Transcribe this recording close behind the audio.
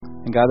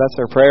And God, that's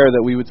our prayer,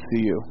 that we would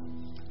see you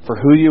for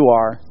who you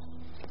are,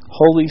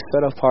 holy,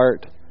 set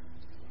apart,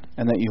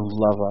 and that you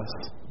love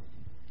us.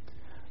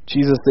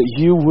 Jesus, that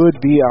you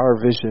would be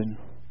our vision.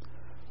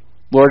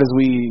 Lord, as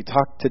we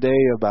talk today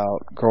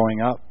about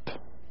growing up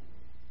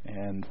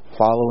and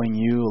following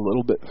you a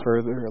little bit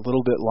further, a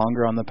little bit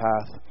longer on the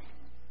path,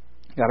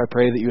 God, I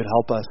pray that you would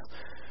help us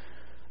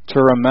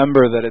to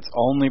remember that it's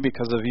only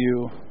because of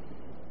you,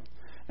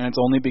 and it's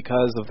only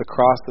because of the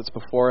cross that's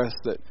before us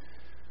that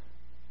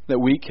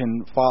we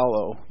can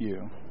follow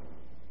you.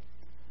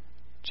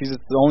 Jesus,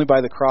 it's only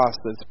by the cross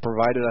that's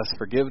provided us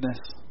forgiveness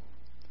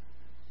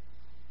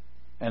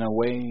and a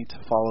way to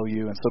follow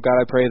you. And so, God,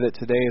 I pray that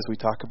today as we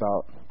talk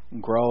about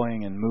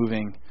growing and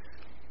moving,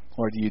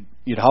 Lord,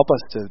 you'd help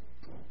us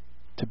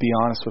to be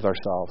honest with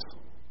ourselves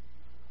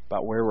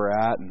about where we're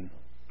at and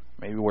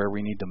maybe where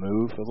we need to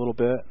move a little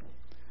bit.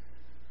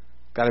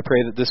 God, I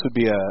pray that this would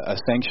be a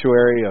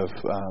sanctuary of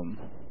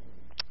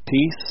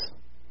peace.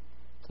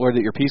 Lord,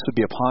 that your peace would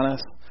be upon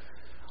us.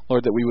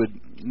 Lord, that we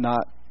would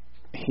not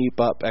heap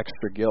up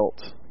extra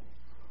guilt.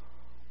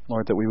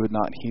 Lord, that we would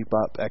not heap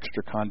up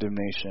extra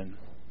condemnation.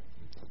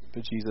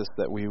 But Jesus,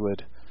 that we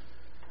would,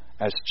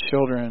 as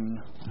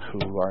children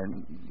who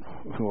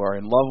are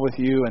in love with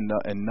you and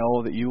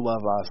know that you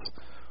love us,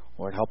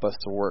 Lord, help us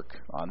to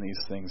work on these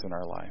things in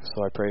our lives.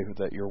 So I pray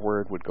that your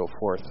word would go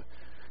forth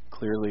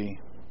clearly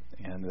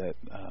and that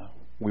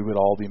we would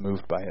all be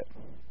moved by it.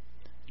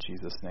 In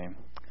Jesus' name,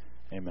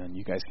 amen.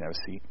 You guys can have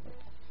a seat.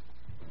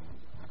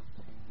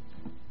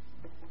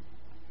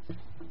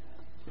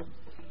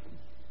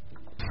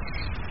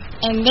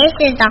 And this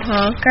is the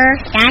honker,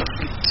 that's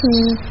the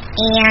key,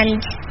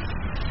 and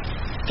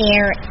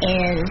there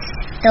is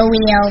the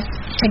wheel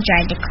to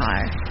drive the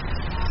car.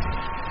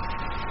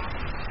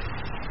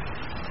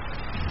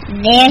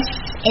 This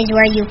is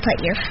where you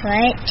put your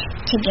foot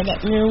to get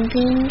it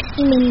moving.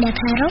 You mean the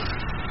pedal?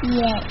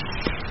 Yes.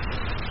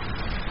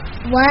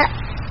 What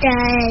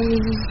does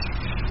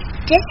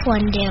this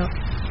one do?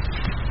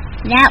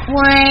 That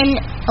one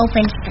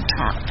opens the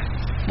top.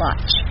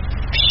 Watch.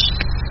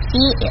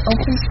 See, it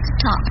opens the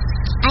top.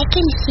 I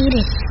can see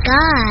the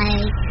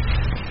sky.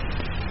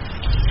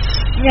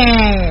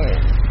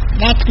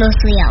 That's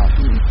mostly out.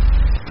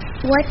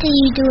 What do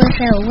you do if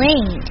it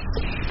rains?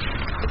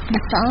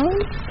 The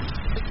phone?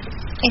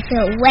 If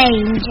it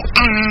rains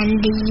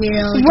and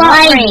you're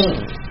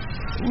driving.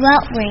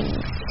 What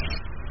rains?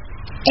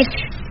 If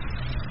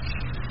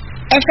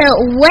it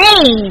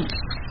rains,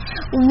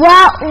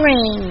 what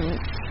rains?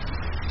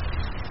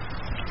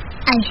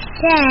 I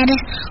said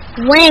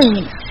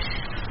rain.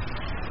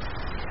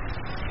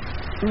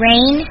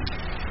 Rain?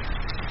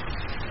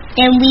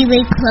 Then we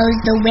would close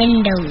the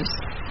windows.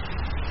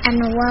 And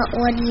what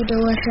would you do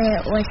if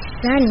it was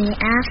sunny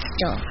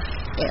after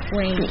it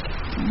rained?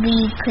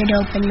 We could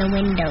open the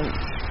windows.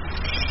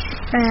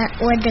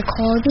 Would the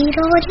car be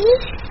dirty?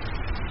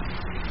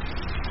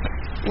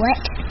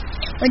 What?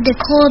 Would the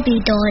car be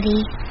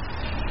dirty?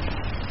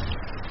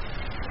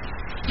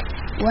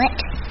 What?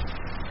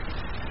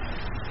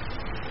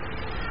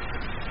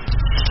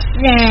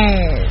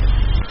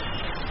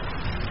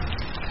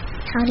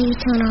 How do you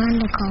turn on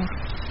the car?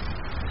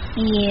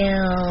 You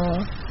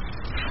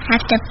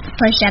have to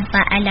push a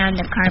button on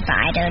the car, but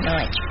I don't know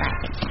which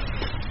button.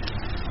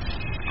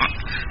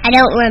 I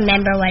don't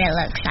remember what it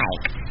looks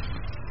like.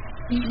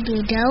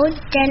 You don't?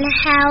 Then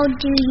how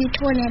do you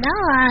turn it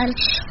on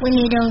when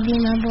you don't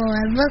remember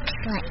what it looks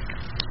like?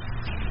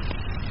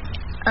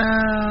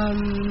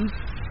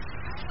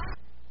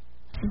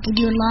 Did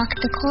you lock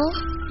the car?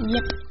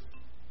 Yep.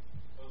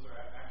 Those are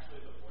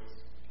actually the voice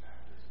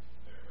actors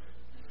there,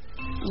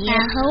 right? Yeah.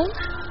 At home?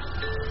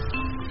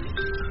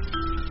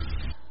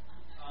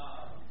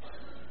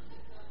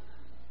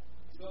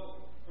 So,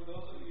 for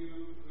those of you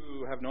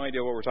who have no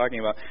idea what we're talking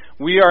about,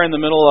 we are in the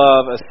middle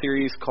of a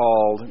series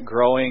called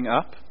Growing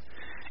Up,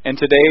 and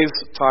today's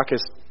talk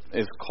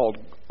is called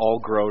All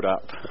Growed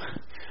Up.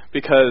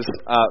 Because,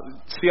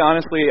 see,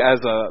 honestly,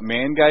 as a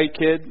man guy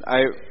kid,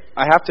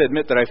 I have to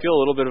admit that I feel a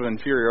little bit of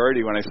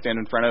inferiority when I stand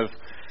in front of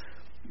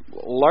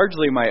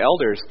largely my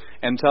elders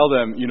and tell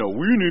them, we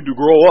need to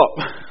grow up.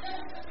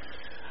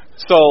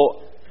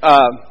 So,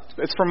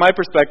 it's from my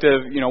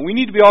perspective, we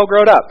need to be all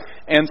grown up.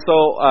 And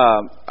so,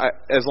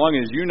 as long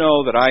as you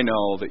know that I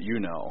know that you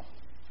know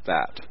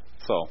that.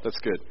 So, that's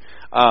good.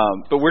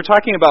 But we're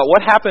talking about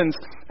what happens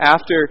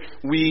after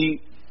we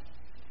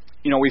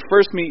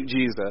first meet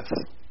Jesus.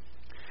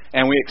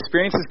 And we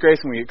experience His grace,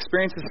 and we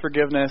experience His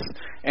forgiveness,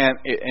 and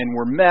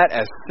we're met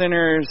as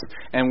sinners,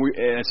 and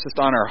it's just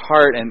on our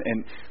heart,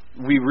 and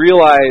we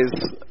realize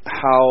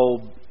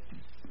how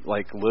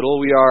little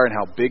we are and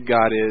how big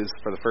God is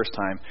for the first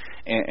time.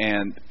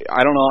 And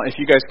I don't know if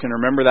you guys can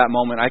remember that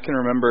moment. I can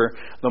remember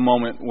the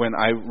moment when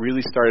I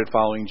really started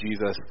following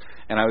Jesus,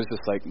 and I was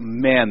just like,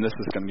 man, this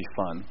is going to be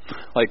fun.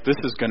 This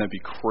is going to be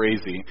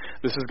crazy.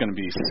 This is going to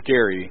be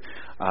scary,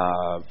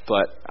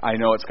 but I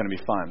know it's going to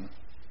be fun.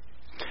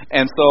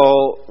 And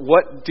so,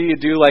 what do you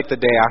do the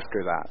day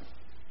after that?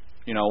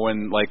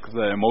 When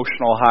the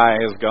emotional high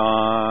is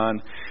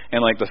gone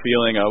and like the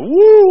feeling of,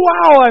 woo,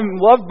 wow, I'm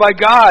loved by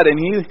God, and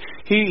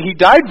he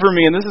died for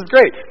me, and this is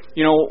great.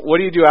 You know, what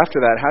do you do after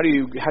that? How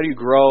do you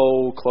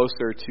grow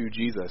closer to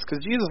Jesus?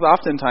 Because Jesus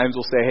oftentimes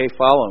will say, hey,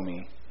 follow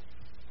me.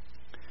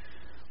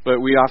 But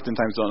we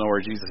oftentimes don't know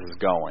where Jesus is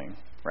going,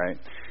 right?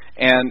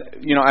 And,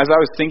 you know, as I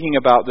was thinking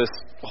about this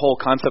whole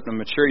concept of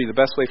maturity, the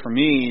best way for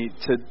me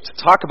to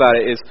talk about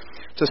it is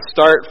to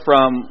start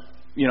from,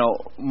 you know,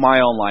 my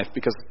own life,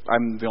 because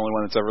I'm the only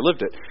one that's ever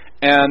lived it.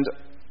 And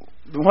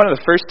one of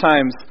the first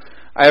times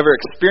I ever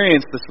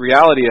experienced this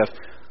reality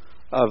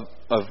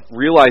of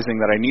realizing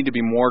that I need to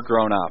be more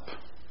grown up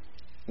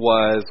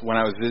was when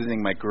I was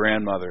visiting my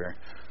grandmother,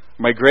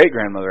 my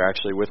great-grandmother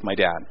actually, with my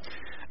dad.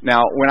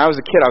 Now, when I was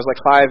a kid, I was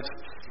like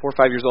 4 or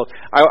 5 years old.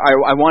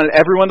 I wanted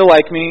everyone to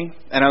like me,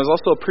 and I was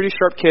also a pretty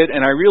sharp kid,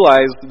 and I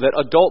realized that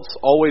adults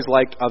always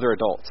liked other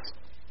adults,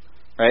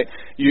 right?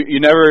 You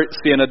never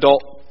see an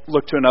adult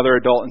look to another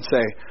adult and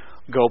say,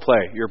 go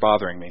play, you're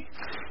bothering me,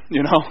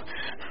 you know?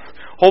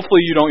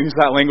 Hopefully you don't use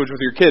that language with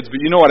your kids, but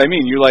you know what I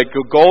mean. You like,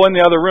 go in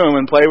the other room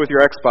and play with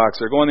your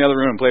Xbox, or go in the other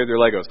room and play with your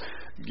Legos.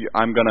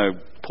 I'm going to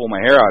pull my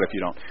hair out if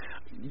you don't.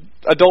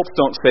 Adults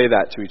don't say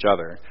that to each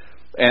other.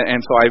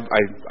 And so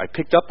I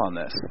picked up on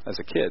this as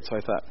a kid. So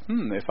I thought,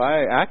 if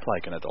I act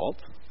like an adult,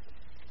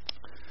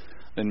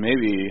 then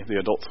maybe the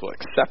adults will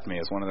accept me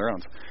as one of their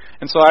own.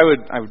 And so I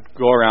would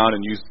go around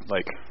and use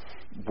like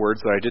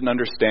words that I didn't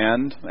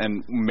understand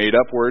and made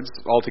up words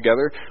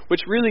altogether,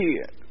 which really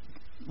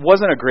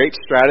wasn't a great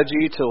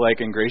strategy to like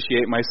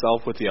ingratiate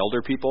myself with the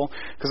elder people,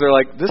 because they're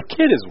like, this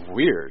kid is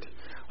weird.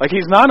 Like,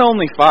 he's not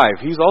only 5,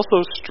 he's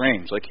also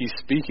strange. Like, he's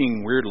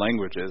speaking weird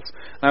languages.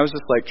 And I was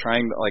just like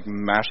trying to like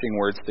mashing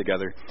words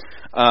together.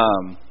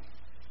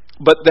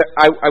 But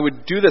I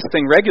would do this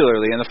thing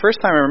regularly, and the first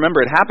time I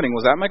remember it happening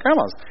was at my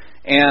grandma's.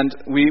 And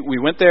we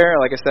went there,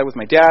 like I said, with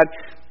my dad,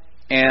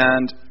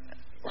 and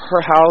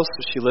her house,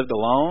 she lived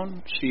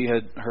alone.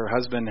 Her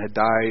husband had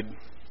died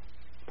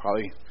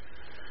probably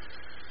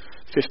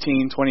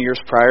 15, 20 years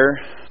prior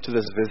to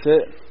this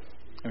visit.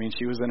 I mean,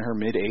 she was in her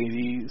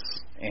mid-80s,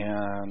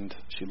 and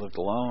she lived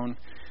alone,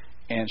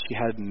 and she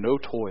had no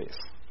toys.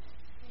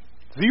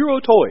 0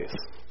 toys.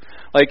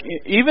 Like,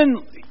 even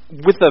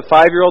with a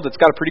 5-year-old that's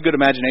got a pretty good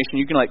imagination,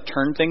 you can, like,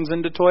 turn things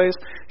into toys.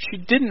 She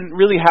didn't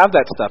really have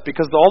that stuff,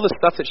 because all the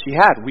stuff that she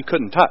had, we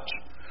couldn't touch.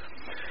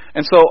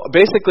 And so,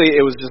 basically,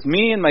 it was just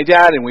me and my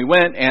dad, and we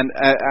went, and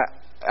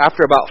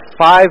after about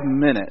 5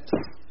 minutes,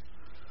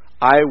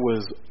 I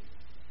was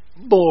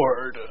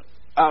bored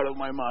out of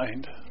my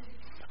mind.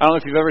 I don't know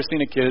if you've ever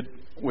seen a kid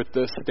with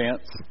this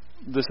stance.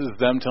 This is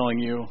them telling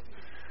you,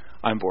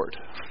 I'm bored.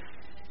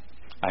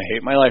 I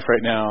hate my life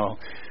right now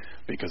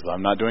because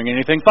I'm not doing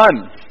anything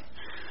fun.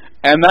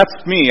 And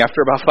that's me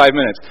after about 5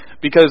 minutes.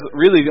 Because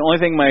really the only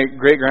thing my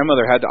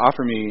great-grandmother had to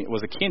offer me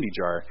was a candy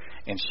jar.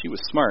 And she was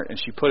smart, and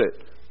she put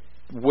it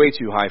way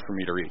too high for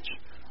me to reach.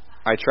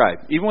 I tried,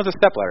 even with a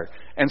stepladder.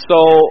 And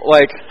so,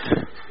 like,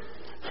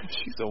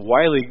 she's a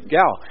wily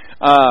gal.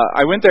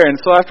 I went there, and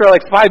so after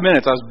like 5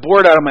 minutes, I was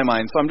bored out of my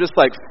mind. So I'm just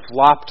like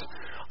flopped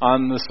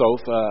on the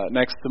sofa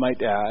next to my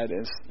dad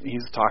as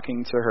he's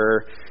talking to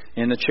her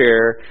in the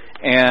chair,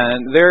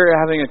 and they're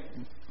having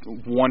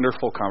a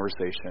wonderful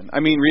conversation.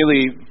 I mean,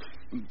 really,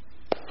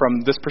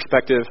 from this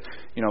perspective,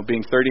 you know,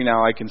 being 30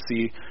 now, I can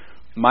see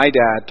my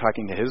dad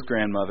talking to his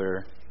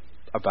grandmother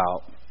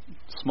about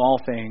small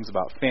things,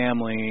 about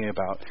family,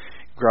 about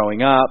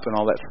growing up and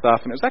all that stuff.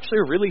 And it was actually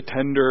a really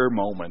tender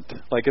moment.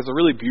 Like, it's a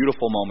really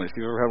beautiful moment. If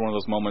you've ever had one of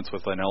those moments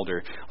with an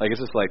elder, like, it's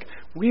just like,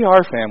 we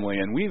are family,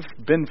 and we've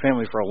been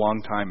family for a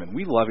long time, and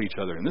we love each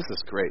other, and this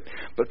is great.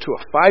 But to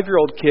a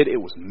 5-year-old kid, it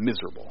was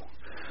miserable.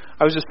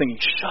 I was just thinking,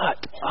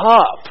 shut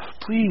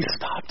up. Please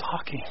stop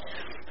talking.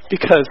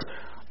 Because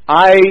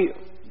I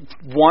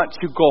want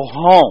to go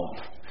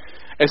home.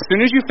 As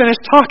soon as you finish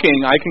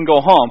talking, I can go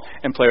home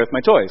and play with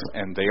my toys,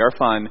 and they are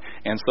fun.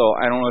 And so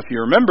I don't know if you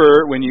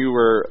remember when you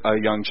were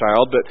a young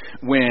child,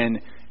 but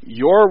when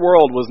your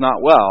world was not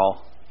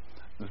well,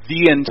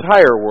 the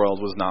entire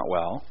world was not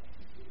well.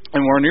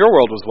 And when your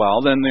world was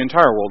well, then the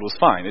entire world was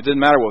fine. It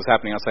didn't matter what was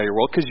happening outside your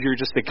world because you're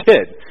just a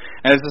kid.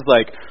 And it's just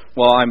like,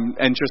 well, I'm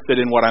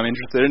interested in what I'm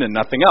interested in and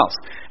nothing else.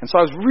 And so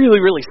I was really,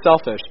 really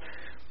selfish.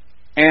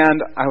 And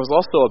I was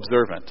also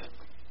observant.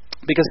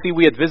 Because, see,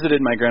 we had visited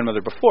my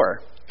grandmother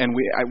before, and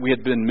we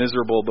had been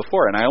miserable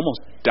before, and I almost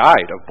died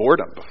of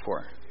boredom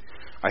before,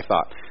 I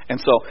thought. And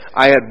so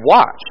I had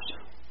watched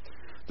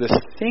this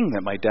thing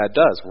that my dad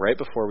does right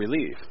before we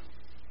leave.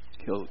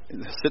 He'll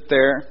sit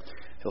there,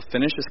 he'll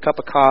finish his cup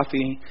of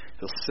coffee,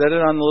 he'll set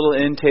it on the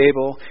little end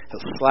table,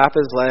 he'll slap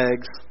his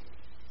legs,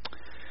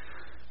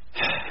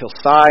 he'll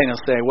sigh, and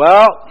he'll say,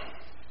 well,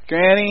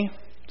 Granny,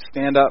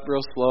 stand up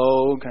real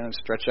slow, kind of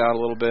stretch out a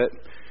little bit.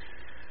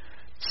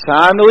 It's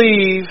time to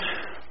leave.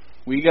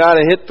 We got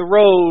to hit the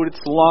road. It's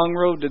a long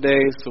road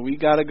today, so we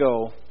got to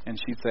go. And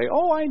she'd say,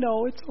 oh, I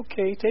know. It's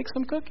okay. Take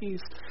some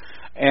cookies.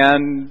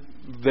 And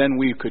then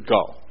we could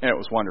go. And it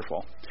was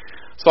wonderful.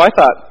 So I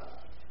thought,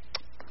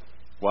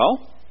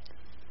 well,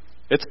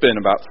 it's been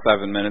about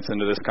 7 minutes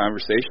into this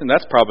conversation.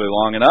 That's probably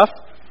long enough.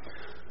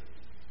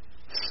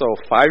 So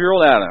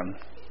 5-year-old Adam.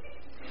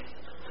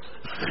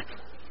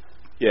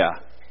 Yeah.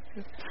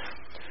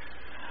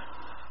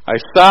 I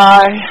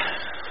sigh,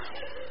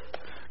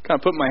 kind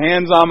of put my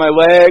hands on my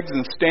legs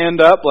and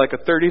stand up like a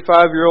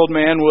 35-year-old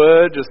man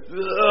would. Just,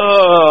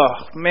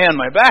 man,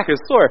 my back is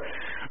sore.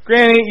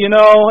 Granny,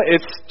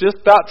 it's just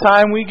about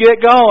time we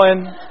get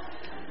going.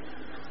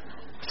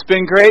 It's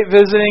been great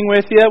visiting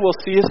with you. We'll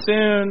see you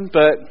soon,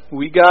 but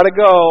we got to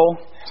go.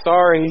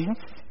 Sorry.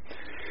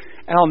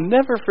 And I'll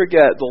never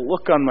forget the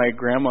look on my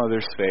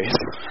grandmother's face.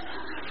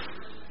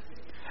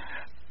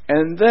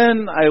 And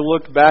then I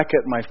looked back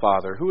at my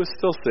father, who was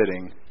still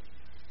sitting,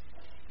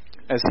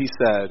 as he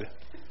said,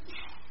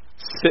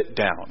 "Sit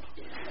down."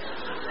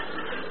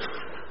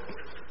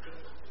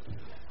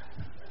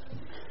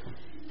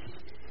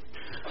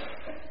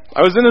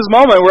 I was in this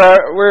moment where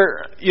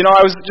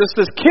I was just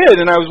this kid,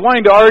 and I was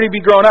wanting to already be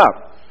grown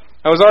up.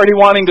 I was already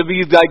wanting to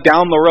be like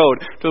down the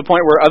road to the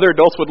point where other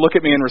adults would look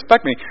at me and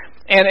respect me.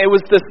 And it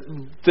was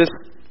this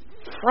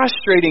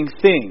frustrating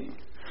thing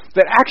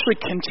that actually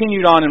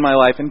continued on in my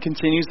life and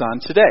continues on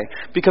today,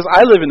 because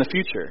I live in the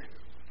future.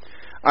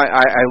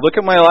 I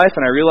look at my life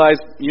and I realize,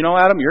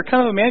 Adam, you're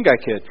kind of a man guy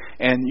kid,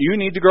 and you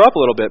need to grow up a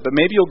little bit, but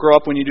maybe you'll grow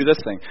up when you do this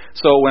thing.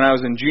 So when I was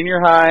in junior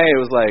high, it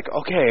was like,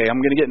 okay, I'm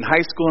going to get in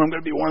high school, and I'm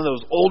going to be one of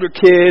those older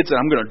kids, and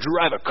I'm going to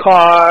drive a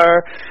car,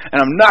 and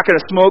I'm not going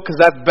to smoke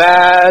because that's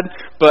bad,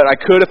 but I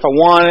could if I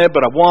wanted,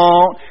 but I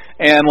won't.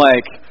 And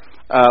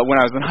when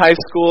I was in high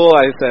school,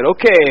 I said,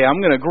 okay, I'm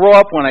going to grow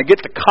up when I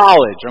get to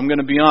college. I'm going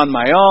to be on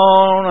my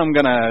own. I'm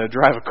going to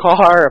drive a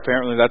car.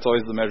 Apparently, that's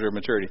always the measure of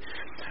maturity.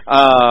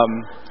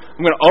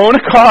 I'm going to own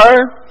a car,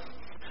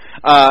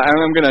 and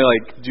I'm going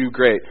to do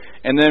great.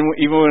 And then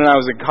even when I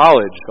was in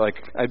college,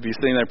 I'd be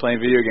sitting there playing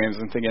video games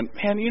and thinking,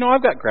 man,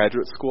 I've got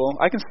graduate school.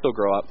 I can still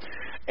grow up.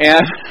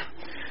 And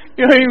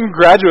even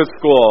graduate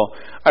school,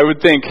 I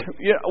would think,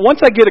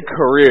 once I get a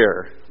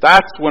career,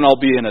 that's when I'll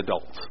be an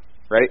adult,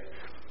 right?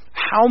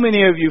 How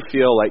many of you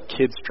feel like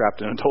kids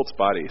trapped in adults'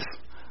 bodies?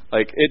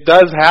 It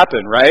does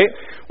happen, right?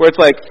 Where it's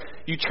like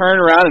you turn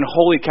around and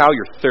holy cow,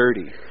 you're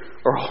 30.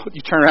 Or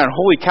you turn around and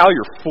holy cow,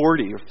 you're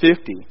 40 or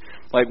 50.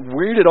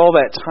 Where did all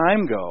that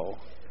time go?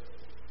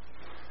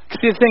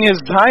 Because the thing is,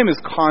 time is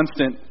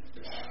constant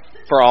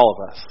for all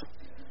of us.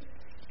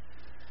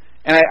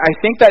 And I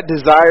think that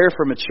desire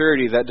for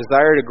maturity, that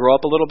desire to grow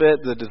up a little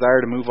bit, the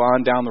desire to move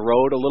on down the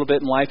road a little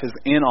bit in life is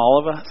in all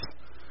of us.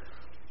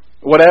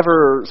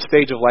 Whatever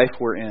stage of life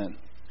we're in.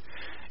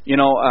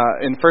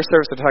 In first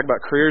service I talk about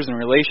careers and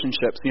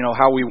relationships,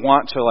 how we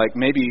want to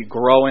maybe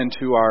grow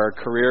into our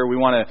career. We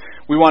want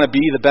to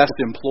be the best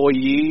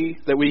employee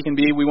that we can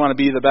be. We want to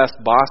be the best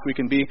boss we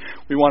can be.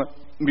 We want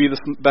to be the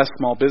best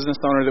small business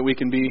owner that we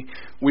can be.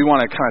 We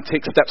want to kind of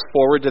take steps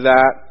forward to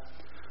that.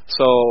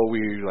 So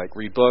we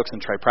read books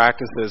and try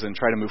practices and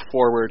try to move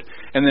forward.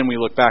 And then we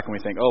look back and we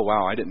think, oh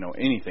wow, I didn't know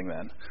anything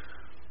then.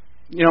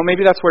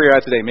 Maybe that's where you're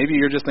at today. Maybe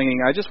you're just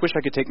thinking, I just wish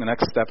I could take the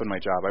next step in my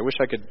job. I wish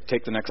I could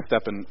take the next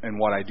step in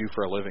what I do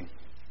for a living.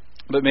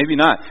 But maybe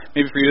not.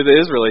 Maybe for you it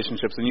is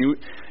relationships, and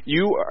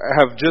you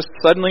have just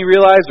suddenly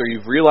realized, or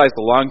you've realized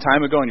a long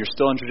time ago, and you're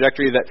still in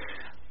trajectory,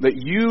 that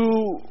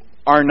you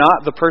are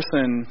not the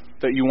person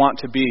that you want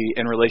to be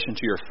in relation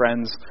to your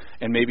friends,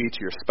 and maybe to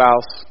your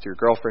spouse, to your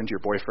girlfriend, to your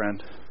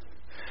boyfriend.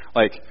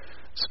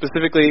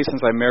 Specifically,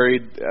 since I'm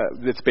married,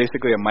 it's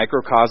basically a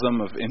microcosm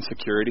of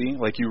insecurity.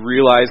 You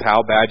realize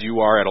how bad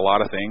you are at a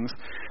lot of things.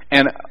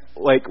 And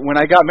when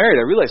I got married,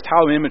 I realized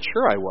how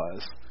immature I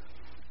was.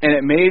 And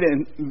it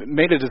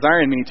made a desire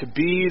in me to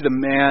be the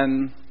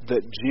man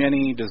that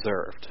Jenny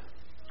deserved.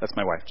 That's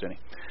my wife, Jenny.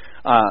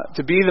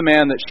 To be the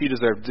man that she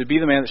deserved, to be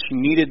the man that she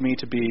needed me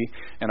to be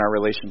in our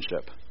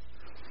relationship.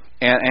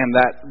 And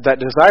that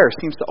desire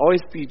seems to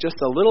always be just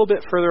a little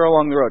bit further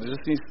along the road. It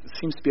just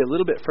seems to be a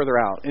little bit further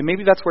out. And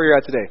maybe that's where you're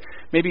at today.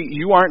 Maybe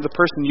you aren't the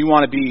person you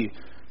want to be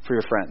for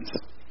your friends.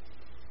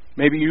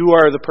 Maybe you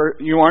aren't the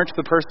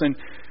person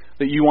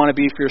that you want to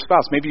be for your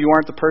spouse. Maybe you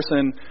aren't the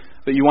person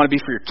that you want to be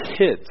for your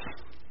kids.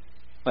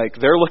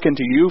 They're looking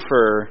to you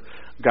for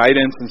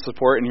guidance and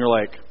support, and you're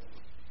like,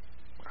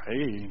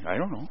 hey, I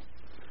don't know.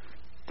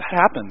 That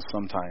happens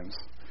sometimes.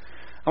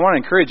 I want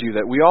to encourage you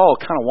that we all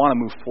kind of want to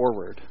move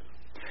forward.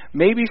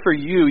 Maybe for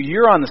you,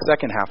 you're on the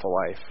second half of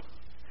life.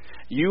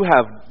 You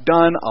have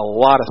done a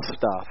lot of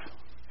stuff.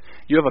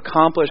 You have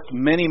accomplished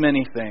many,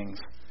 many things.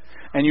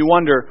 And you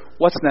wonder,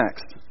 what's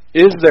next?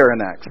 Is there a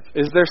next?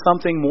 Is there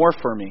something more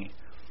for me?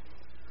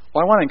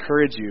 Well, I want to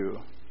encourage you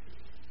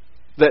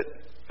that,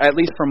 at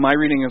least from my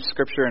reading of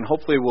Scripture, and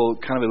hopefully we'll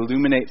kind of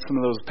illuminate some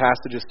of those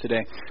passages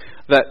today,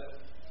 that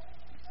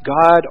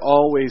God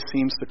always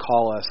seems to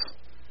call us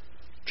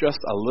just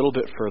a little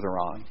bit further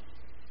on.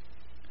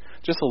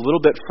 Just a little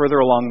bit further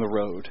along the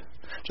road.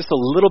 Just a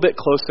little bit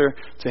closer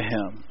to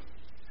Him.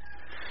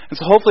 And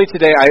so hopefully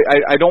today,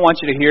 I don't want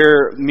you to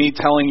hear me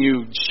telling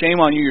you, shame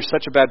on you, you're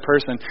such a bad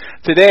person.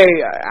 Today,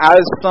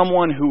 as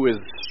someone who is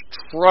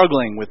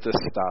struggling with this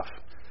stuff,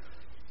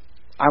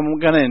 I'm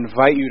going to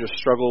invite you to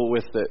struggle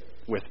with it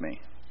with me.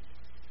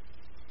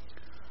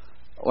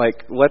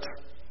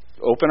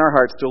 open our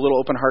hearts, do a little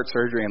open heart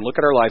surgery, and look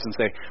at our lives and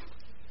say,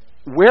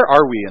 where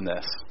are we in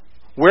this?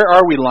 Where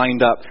are we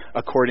lined up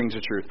according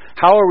to truth?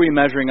 How are we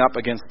measuring up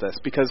against this?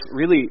 Because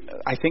really,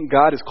 I think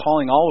God is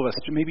calling all of us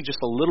to maybe just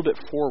a little bit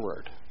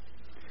forward.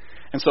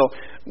 And so,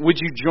 would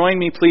you join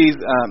me, please,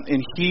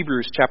 in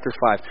Hebrews chapter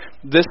 5.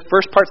 This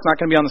first part's not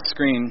going to be on the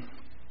screen.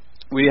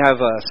 We have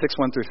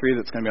 6:1-3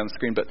 that's going to be on the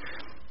screen. But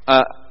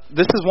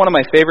this is one of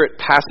my favorite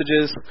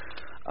passages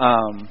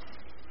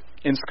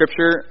in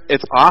Scripture.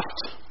 It's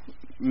oft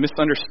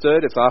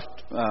misunderstood. It's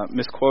oft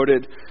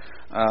misquoted.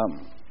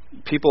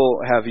 People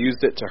have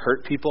used it to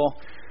hurt people,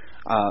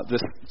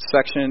 this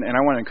section. And I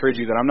want to encourage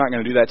you that I'm not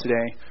going to do that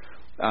today.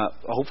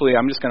 Hopefully,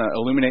 I'm just going to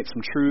illuminate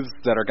some truths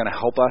that are going to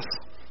help us.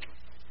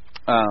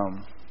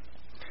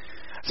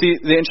 See,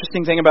 the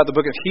interesting thing about the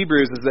book of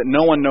Hebrews is that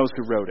no one knows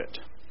who wrote it.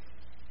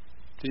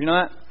 Did you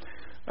know that?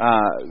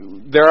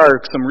 There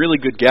are some really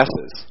good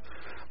guesses,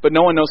 but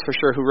no one knows for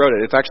sure who wrote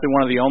it. It's actually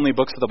one of the only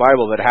books of the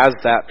Bible that has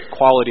that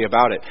quality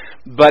about it.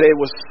 But it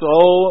was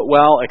so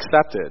well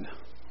accepted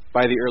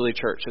by the early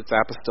church. Its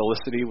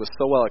apostolicity was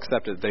so well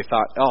accepted, they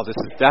thought, oh, this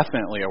is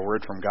definitely a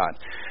word from God,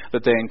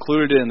 that they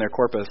included it in their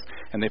corpus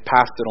and they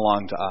passed it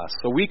along to us.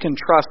 So we can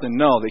trust and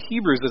know that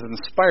Hebrews is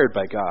inspired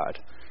by God,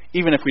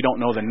 even if we don't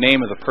know the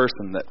name of the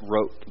person that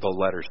wrote the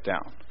letters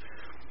down.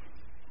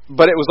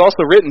 But it was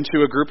also written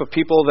to a group of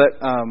people that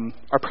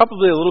are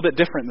probably a little bit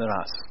different than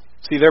us.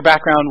 See, their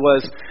background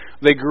was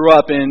they grew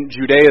up in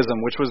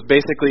Judaism, which was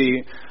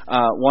basically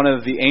one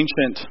of the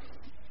ancient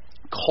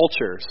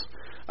cultures.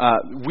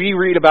 We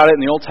read about it in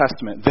the Old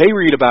Testament. They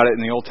read about it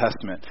in the Old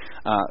Testament.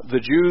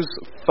 The Jews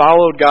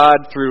followed God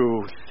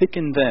through thick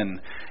and thin,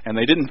 and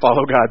they didn't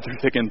follow God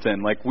through thick and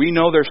thin. Like, we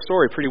know their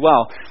story pretty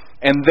well.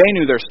 And they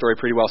knew their story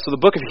pretty well. So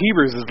the book of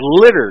Hebrews is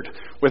littered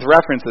with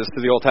references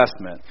to the Old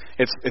Testament.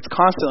 It's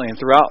constantly and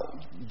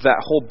throughout that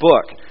whole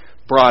book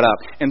brought up.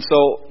 And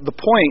so the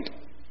point,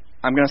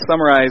 I'm going to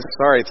summarize,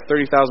 it's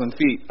 30,000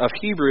 feet, of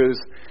Hebrews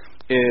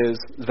is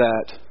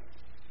that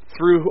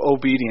through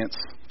obedience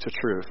to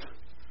truth,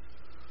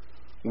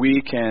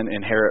 we can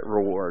inherit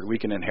reward. We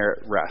can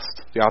inherit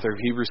rest. The author of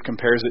Hebrews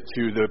compares it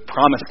to the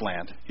promised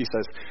land. He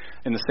says,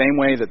 in the same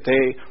way that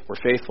they were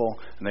faithful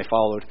and they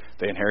followed,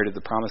 they inherited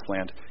the promised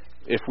land.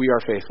 If we are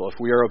faithful, if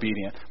we are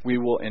obedient, we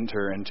will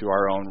enter into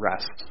our own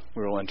rest.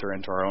 We will enter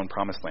into our own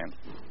promised land.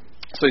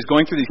 So he's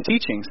going through these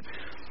teachings,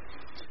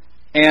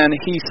 and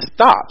he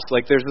stops.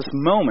 Like, there's this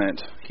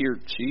moment, he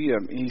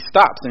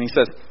stops, and he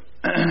says,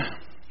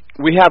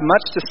 we have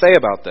much to say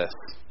about this,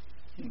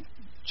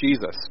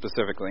 Jesus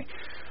specifically,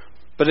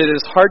 but it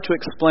is hard to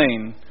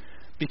explain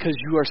because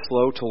you are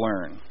slow to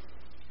learn.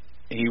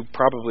 He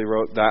probably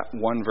wrote that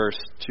one verse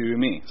to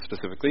me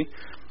specifically.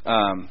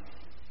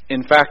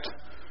 In fact,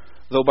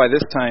 though by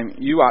this time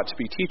you ought to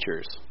be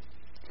teachers.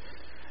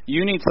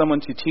 You need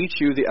someone to teach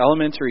you the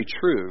elementary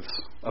truths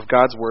of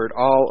God's Word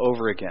all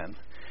over again.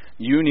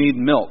 You need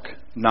milk,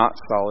 not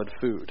solid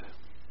food.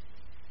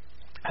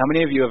 How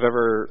many of you have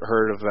ever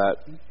heard of that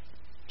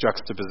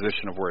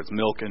juxtaposition of words,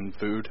 milk and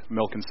food,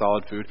 milk and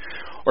solid food,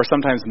 or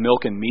sometimes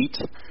milk and meat?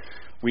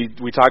 We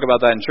talk about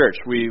that in church.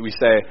 We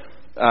say,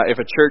 if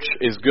a church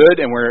is good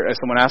and if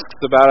someone asks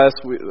about us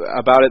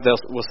about it,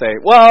 we'll say,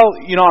 well,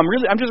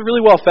 I'm just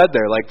really well fed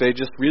there. Like, they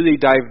just really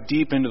dive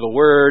deep into the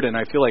Word, and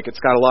I feel like it's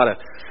got a lot of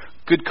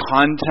good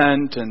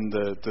content, and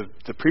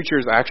the preacher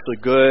is actually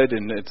good,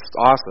 and it's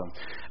awesome.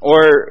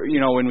 Or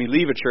when we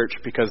leave a church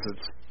because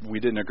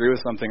we didn't agree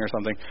with something or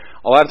something,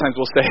 a lot of times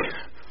we'll say,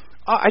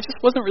 oh, I just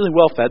wasn't really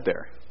well fed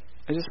there.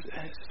 I just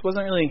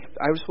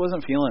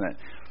wasn't feeling it.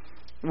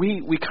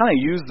 We kind of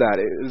use that.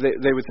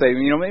 They would say,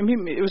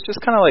 it was just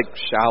kind of like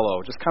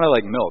shallow, just kind of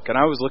like milk. And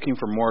I was looking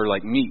for more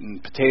like meat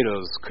and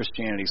potatoes,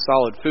 Christianity,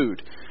 solid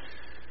food.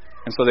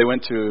 And so they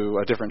went to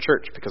a different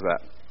church because of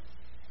that.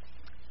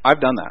 I've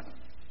done that.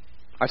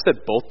 I've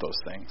said both those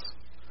things.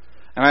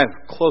 And I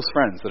have close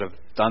friends that have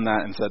done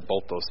that and said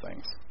both those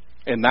things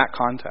in that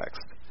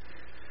context.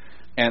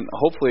 And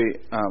hopefully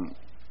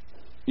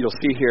you'll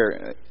see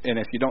here, and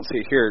if you don't see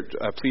it here,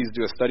 please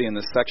do a study in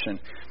this section.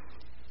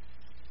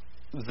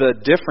 The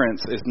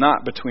difference is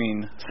not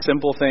between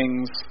simple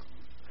things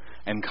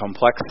and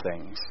complex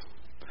things.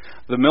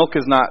 The milk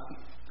is not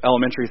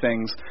elementary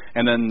things,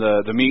 and then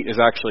the meat is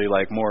actually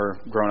like more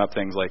grown-up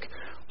things, like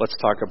let's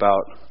talk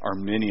about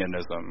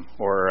Arminianism,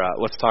 or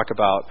let's talk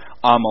about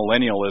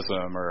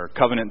amillennialism, or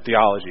covenant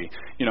theology.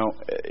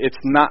 It's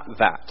not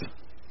that.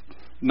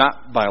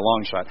 Not by a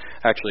long shot,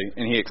 actually,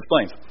 and he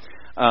explains.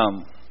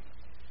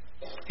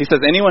 He says,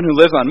 anyone who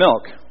lives on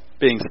milk,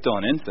 being still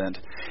an infant,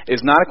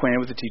 is not acquainted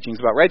with the teachings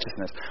about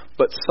righteousness.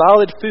 But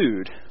solid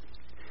food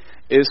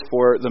is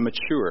for the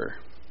mature.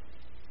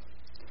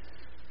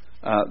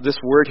 This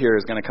word here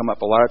is going to come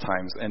up a lot of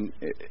times, and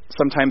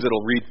sometimes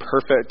it'll read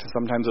perfect,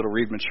 sometimes it'll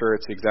read mature.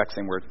 It's the exact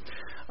same word.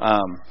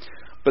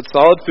 But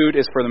solid food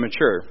is for the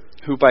mature,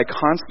 who by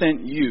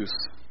constant use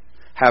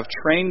have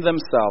trained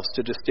themselves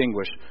to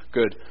distinguish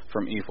good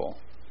from evil.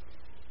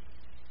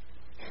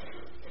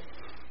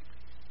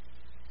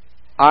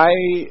 I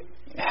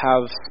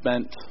have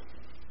spent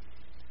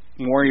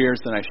more years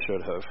than I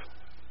should have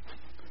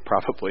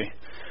probably.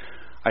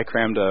 I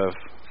crammed a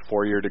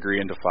 4-year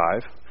degree into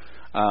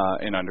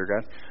 5 in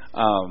undergrad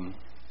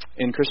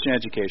in Christian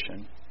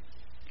education,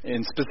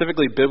 in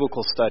specifically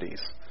biblical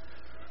studies.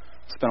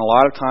 Spent a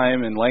lot of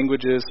time in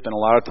languages, spent a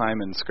lot of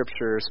time in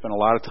Scripture, spent a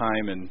lot of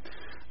time in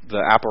the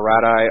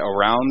apparati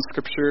around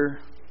Scripture,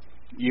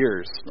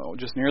 years,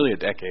 just nearly a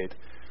decade.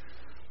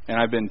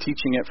 And I've been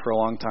teaching it for a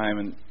long time,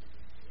 and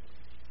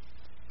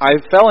I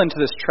fell into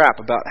this trap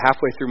about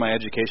halfway through my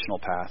educational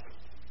path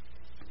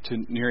to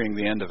nearing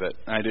the end of it,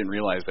 and I didn't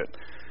realize it.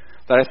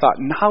 That I thought,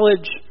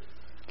 knowledge,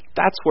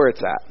 that's where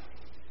it's at.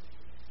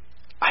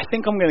 I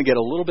think I'm going to get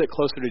a little bit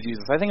closer to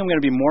Jesus. I think I'm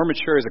going to be more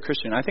mature as a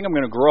Christian. I think I'm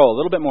going to grow a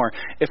little bit more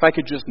if I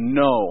could just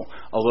know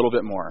a little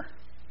bit more.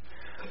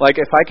 Like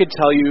if I could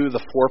tell you the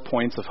 4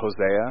 points of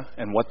Hosea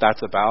and what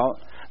that's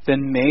about,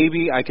 then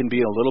maybe I can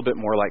be a little bit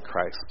more like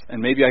Christ.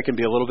 And maybe I can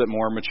be a little bit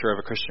more mature of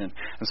a Christian.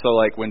 And so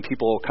like when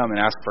people come and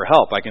ask for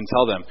help, I can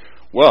tell them,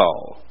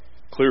 well,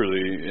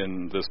 clearly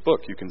in this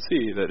book you can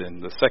see that in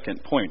the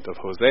 2nd point of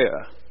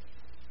Hosea,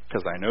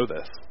 because I know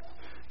this,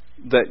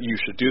 that you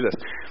should do this.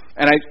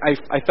 And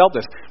I felt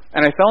this.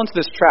 And I fell into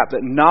this trap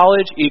that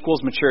knowledge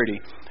equals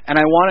maturity. And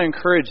I want to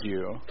encourage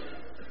you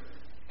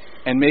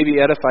and maybe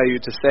edify you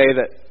to say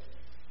that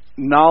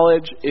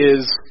knowledge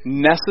is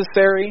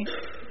necessary,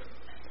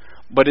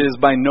 but it is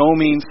by no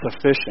means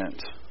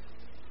sufficient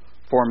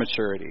for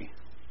maturity.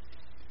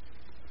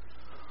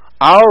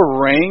 Our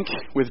rank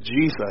with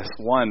Jesus,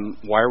 why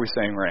are we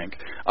saying rank?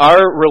 Our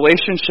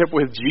relationship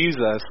with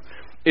Jesus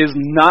is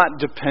not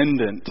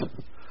dependent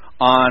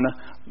on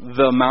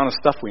the amount of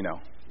stuff we know.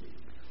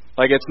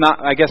 Like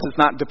I guess it's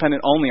not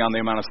dependent only on the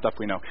amount of stuff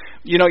we know.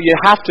 You know, you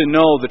have to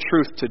know the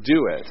truth to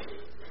do it.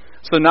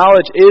 So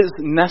knowledge is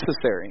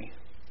necessary.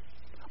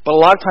 But a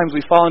lot of times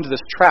we fall into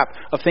this trap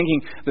of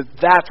thinking that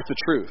that's the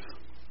truth.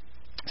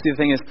 See, the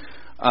thing is,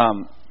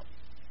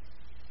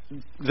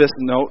 this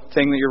note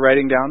thing that you're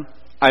writing down,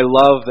 I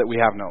love that we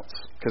have notes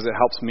because it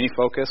helps me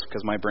focus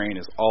because my brain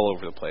is all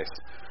over the place.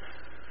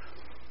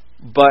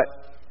 But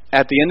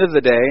at the end of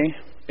the day,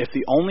 if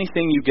the only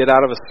thing you get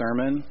out of a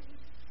sermon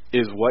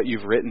is what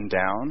you've written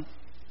down,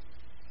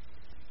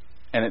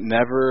 and it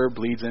never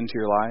bleeds into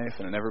your life,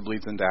 and it never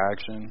bleeds into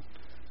action,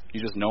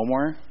 you just know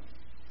more,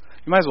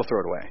 you might as well throw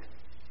it away.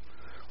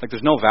 Like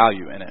there's no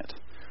value in it.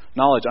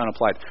 Knowledge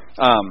unapplied.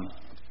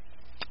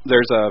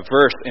 There's a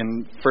verse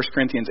in 1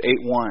 Corinthians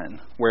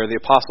 8:1 where the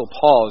Apostle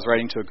Paul is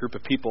writing to a group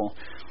of people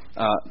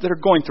that are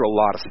going through a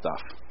lot of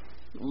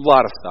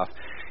stuff.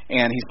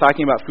 And he's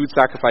talking about food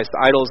sacrificed to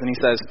idols, and he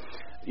says,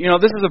 you know,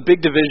 this is a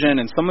big division,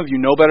 and some of you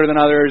know better than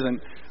others,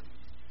 and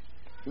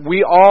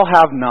we all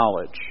have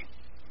knowledge.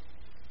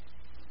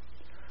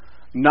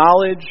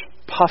 Knowledge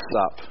puffs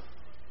up,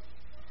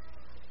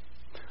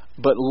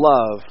 but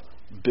love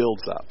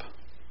builds up.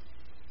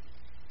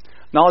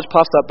 Knowledge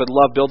puffs up, but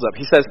love builds up.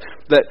 He says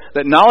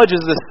that knowledge is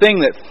this thing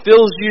that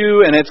fills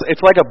you, and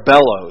it's like a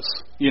bellows.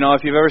 You know,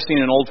 if you've ever seen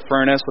an old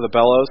furnace with a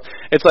bellows,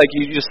 it's like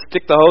you just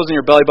stick the hose in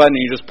your belly button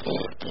and you just...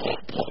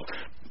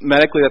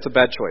 Medically, that's a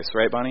bad choice,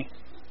 right, Bonnie?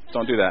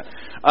 Don't do that.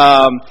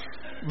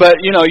 But,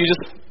 you know, you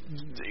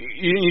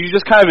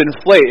just kind of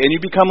inflate, and you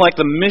become like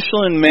the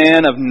Michelin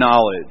Man of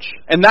knowledge.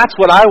 And that's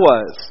what I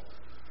was.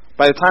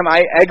 By the time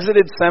I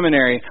exited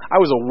seminary, I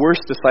was a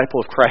worse disciple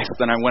of Christ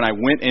than when I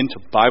went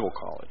into Bible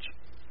college.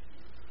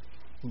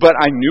 But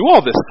I knew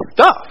all this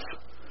stuff.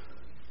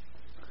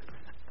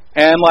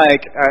 And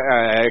like,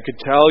 I could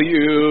tell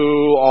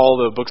you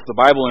all the books of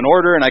the Bible in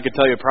order, and I could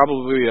tell you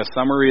probably a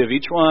summary of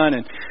each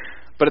one.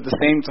 But at the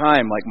same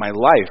time, like my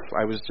life,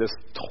 I was just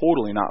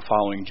totally not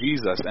following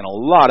Jesus in a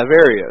lot of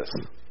areas.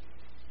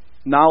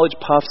 Knowledge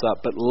puffs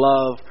up, but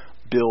love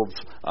builds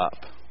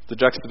up. The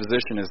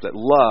juxtaposition is that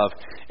love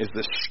is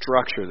this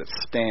structure that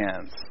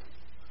stands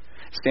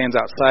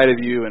outside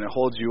of you, and it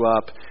holds you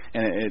up,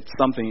 and it's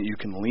something that you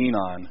can lean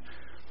on.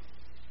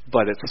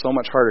 But it's so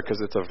much harder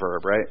because it's a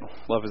verb, right?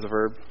 Love is a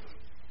verb.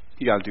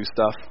 You got to do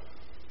stuff.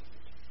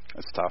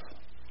 It's tough.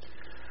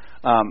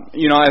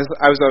 You know, as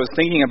I was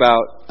thinking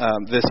about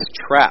this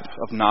trap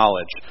of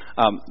knowledge,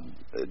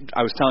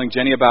 I was telling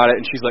Jenny about it,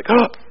 and she's like,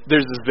 "Oh,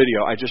 there's this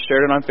video. I just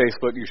shared it on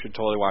Facebook. You should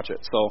totally watch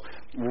it." So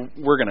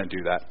we're going to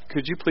do that.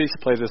 Could you please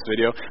play this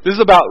video? This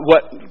is about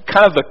what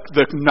kind of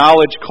the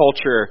knowledge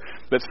culture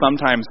that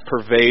sometimes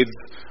pervades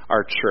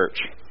our church.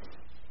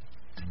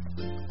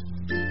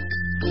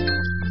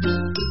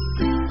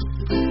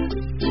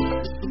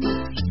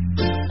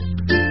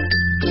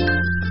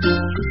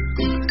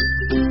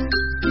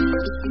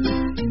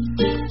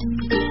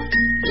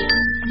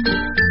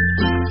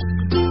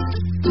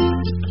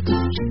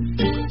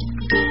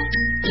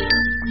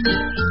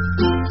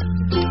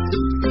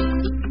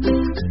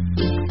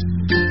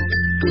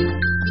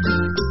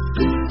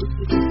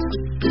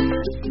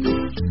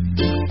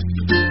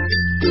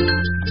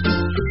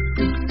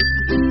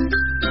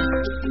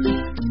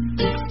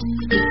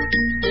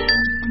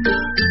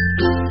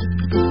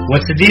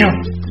 What's the deal?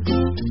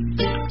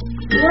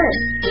 What?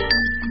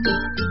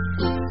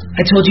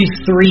 I told you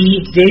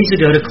 3 days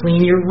ago to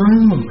clean your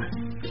room.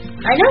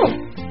 I know.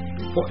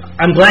 Well,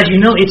 I'm glad you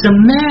know it's a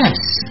mess.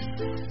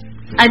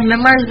 I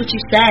memorized what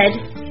you said.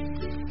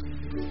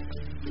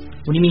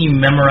 What do you mean you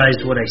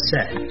memorized what I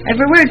said?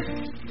 Every word.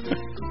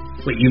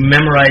 Wait, you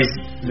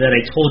memorized that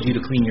I told you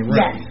to clean your room?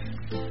 Yes.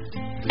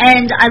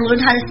 And I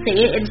learned how to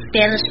say it in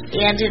Spanish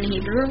and in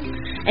Hebrew.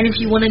 And if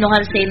you want to know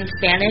how to say it in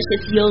Spanish,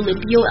 it's Yo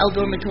limpio el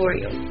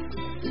dormitorio.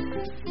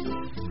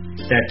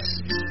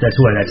 That's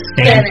what? That's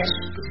Spanish.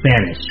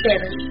 Spanish.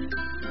 Spanish.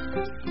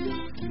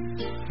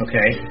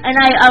 Okay. And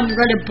I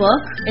read a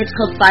book. It's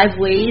called 5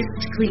 Ways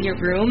to Clean Your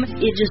Room.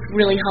 It just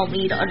really helped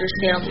me to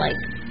understand, like,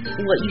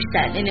 what you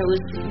said. And it was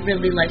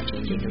really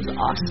life-changing. It was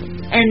awesome.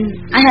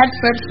 And I had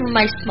friends from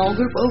my small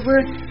group over.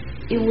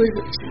 It was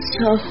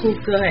so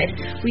good.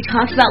 We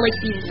talked about, like,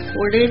 the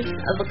importance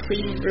of a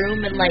clean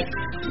room and, like,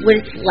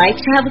 what it's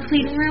like to have a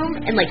clean room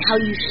and, like, how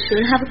you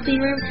should have a clean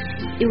room.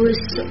 It was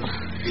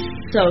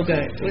so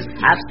good. It was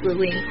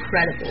absolutely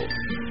incredible.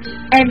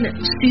 And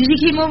Susie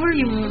came over,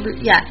 you remember?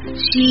 Yeah.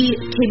 She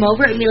came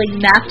over and we,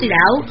 like, mapped it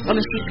out on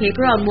a sheet of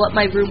paper on what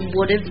my room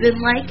would have been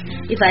like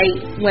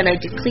when I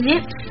did clean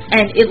it.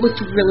 And it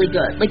looked really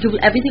good. Like,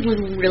 everything was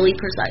really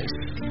precise.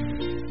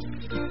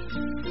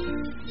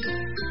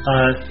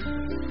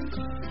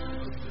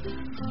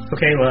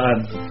 Okay,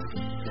 well,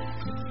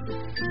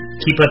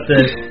 keep up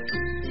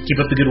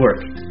the good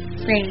work.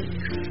 Thanks.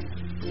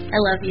 I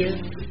love you.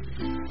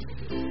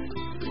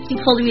 Keep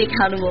holding me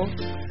accountable.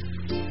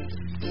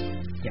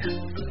 Yeah.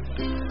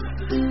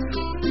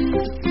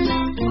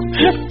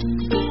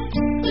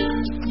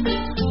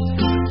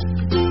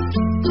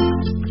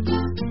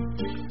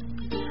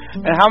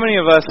 And how many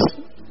of us,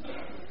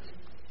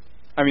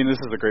 I mean, this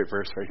is a great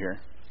verse right here.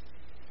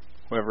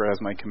 Whoever has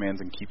my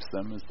commands and keeps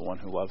them is the one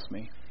who loves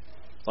me.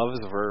 Love is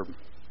a verb.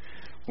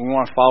 When we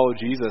want to follow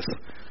Jesus,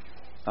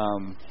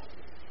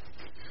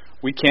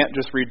 we can't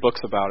just read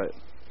books about it.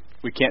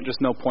 We can't just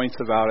know points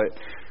about it.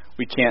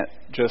 We can't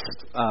just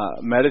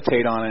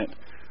meditate on it.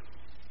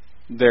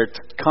 There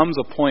comes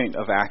a point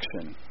of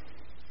action.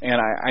 And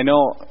I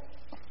know,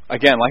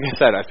 again, like I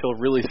said, I feel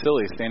really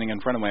silly standing in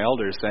front of my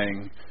elders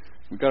saying,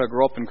 we've got to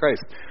grow up in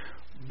Christ.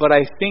 But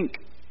I think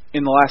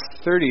in the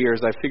last 30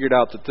 years, I figured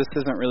out that this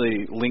isn't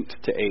really linked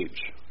to age.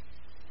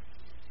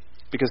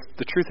 Because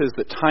the truth is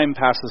that time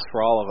passes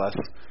for all of us.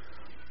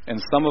 And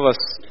some of us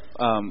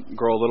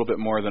grow a little bit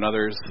more than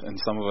others, and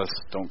some of us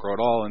don't grow at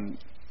all. And,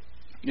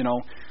 you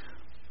know,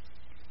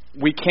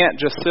 we can't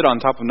just sit on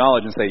top of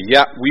knowledge and say,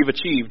 yeah, we've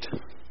achieved.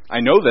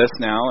 I know this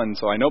now, and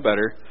so I know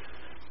better.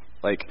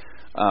 Like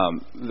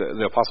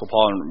the Apostle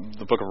Paul in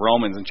the book of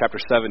Romans in chapter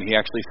 7, he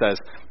actually says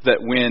that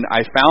when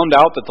I found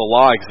out that the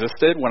law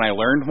existed, when I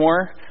learned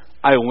more,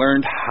 I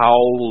learned how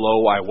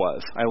low I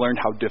was. I learned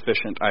how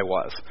deficient I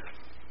was.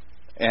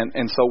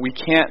 And so we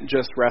can't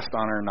just rest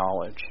on our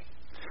knowledge.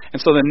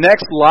 And so the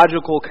next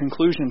logical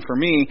conclusion for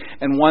me,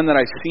 and one that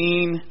I've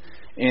seen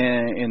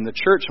in the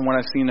church and one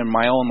I've seen in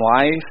my own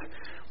life,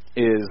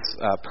 is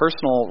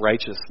personal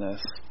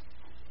righteousness.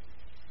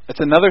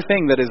 It's another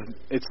thing that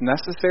it's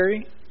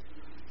necessary.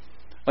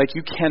 Like,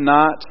 you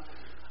cannot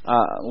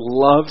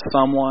love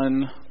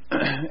someone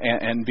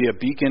and be a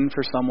beacon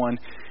for someone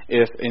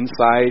if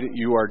inside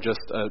you are just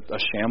a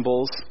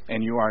shambles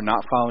and you are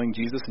not following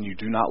Jesus and you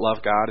do not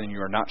love God and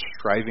you are not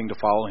striving to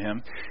follow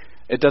Him.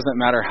 It doesn't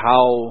matter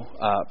how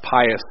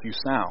pious you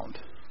sound.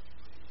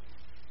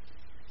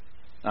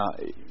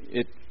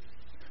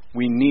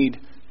 We need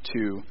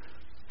to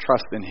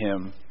trust in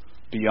Him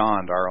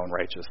beyond our own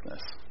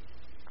righteousness.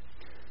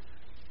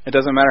 It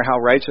doesn't matter how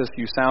righteous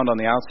you sound on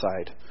the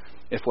outside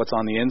if what's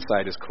on the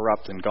inside is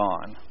corrupt and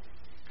gone.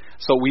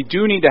 So we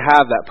do need to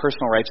have that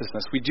personal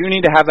righteousness. We do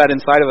need to have that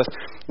inside of us,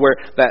 where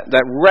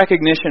that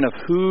recognition of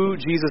who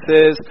Jesus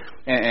is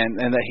and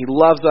that He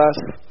loves us,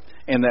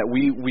 and that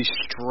we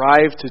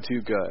strive to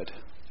do good.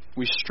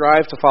 We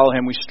strive to follow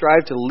Him. We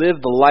strive to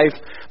live the life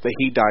that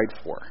He died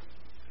for.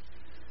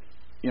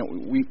 You know,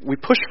 we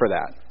push for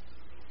that.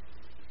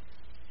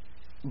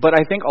 But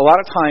I think a lot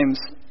of times,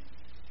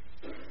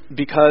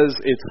 because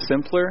it's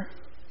simpler,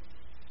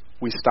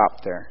 we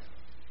stop there.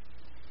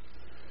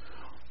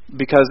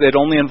 Because it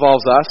only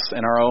involves us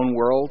and our own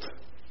world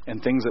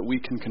and things that we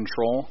can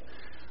control,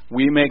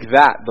 we make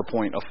that the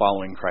point of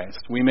following Christ.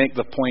 We make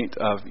the point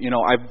of,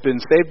 I've been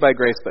saved by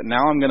grace, but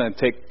now I'm going to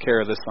take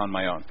care of this on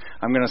my own.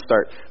 I'm going to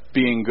start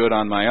being good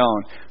on my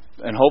own.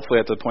 And hopefully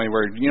at the point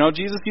where,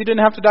 Jesus, you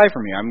didn't have to die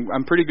for me.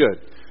 I'm pretty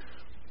good.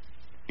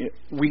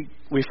 We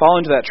fall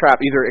into that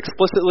trap either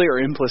explicitly or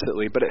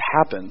implicitly, but it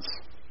happens.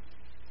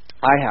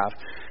 I have.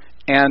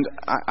 And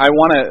I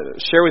want to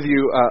share with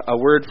you a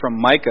word from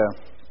Micah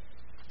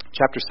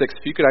chapter 6.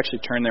 If you could actually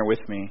turn there with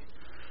me.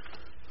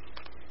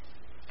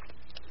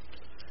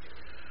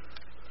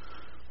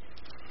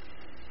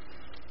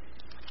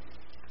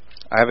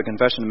 I have a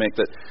confession to make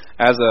that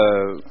as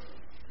a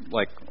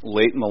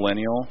late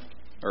millennial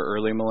or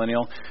early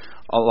millennial,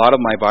 a lot of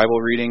my Bible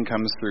reading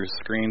comes through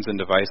screens and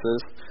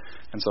devices.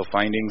 And so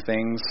finding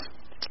things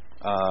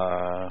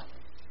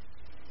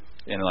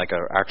in like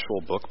an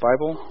actual book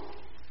Bible,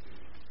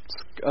 it's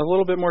a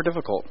little bit more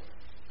difficult.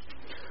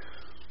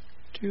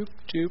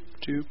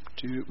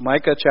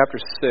 Micah chapter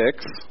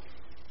 6.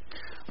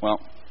 Well,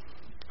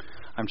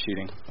 I'm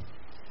cheating.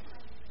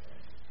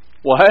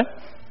 What?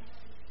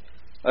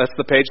 That's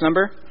the page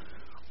number?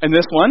 And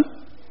this one?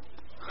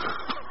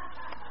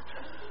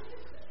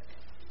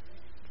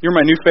 You're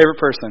my new favorite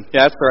person.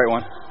 Yeah, that's the right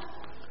one.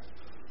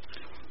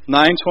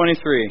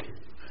 9:23.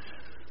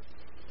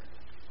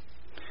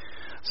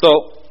 So,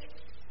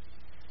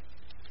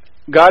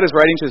 God is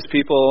writing to His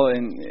people,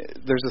 and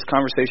there's this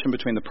conversation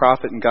between the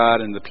prophet and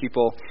God and the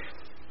people.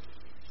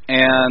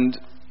 And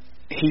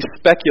He's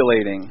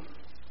speculating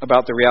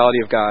about the reality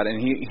of God.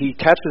 And he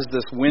catches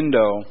this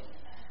window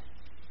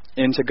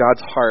into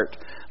God's heart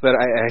that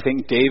I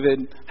think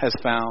David has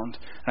found.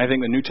 And I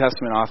think the New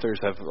Testament authors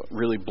have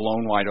really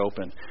blown wide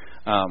open.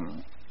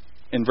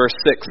 In verse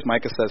 6,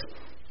 Micah says,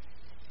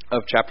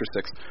 of chapter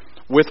 6,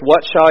 With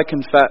what shall I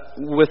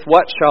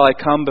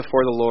come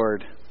before the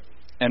Lord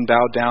and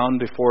bow down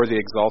before the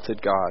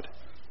exalted God?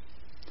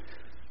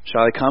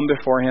 Shall I come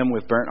before Him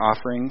with burnt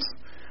offerings,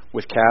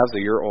 with calves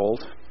a year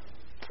old?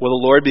 Will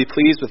the Lord be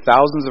pleased with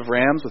thousands of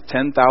rams, with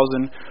 10,000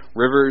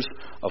 rivers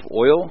of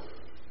oil?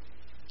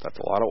 That's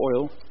a lot of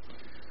oil.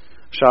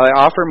 Shall I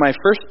offer my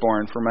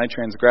firstborn for my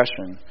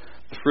transgression,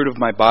 the fruit of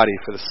my body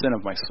for the sin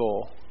of my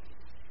soul?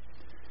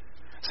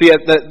 See,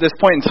 at this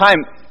point in time,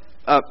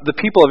 the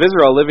people of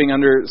Israel living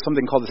under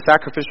something called the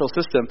sacrificial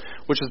system,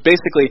 which is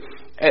basically,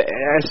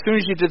 as soon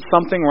as you did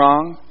something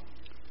wrong,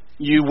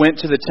 you went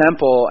to the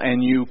temple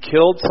and you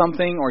killed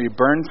something or you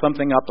burned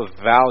something up of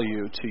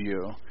value to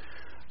you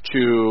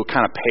to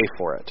kind of pay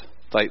for it,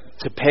 like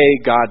to pay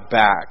God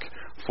back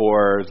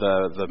for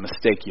the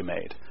mistake you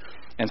made.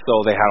 And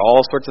so they had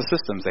all sorts of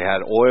systems. They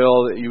had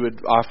oil that you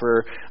would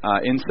offer,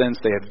 incense.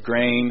 They had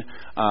grain,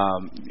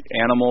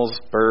 animals,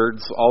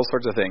 birds, all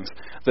sorts of things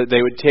that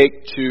they would take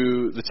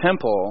to the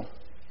temple.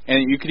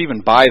 And you could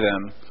even buy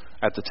them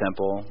at the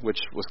temple, which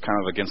was kind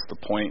of against the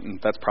point, and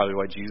that's probably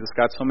why Jesus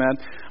got so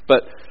mad.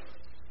 But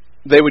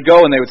they would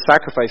go and they would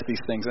sacrifice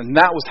these things, and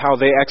that was how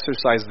they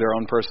exercised their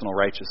own personal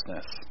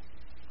righteousness.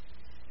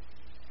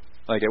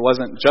 Like, it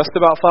wasn't just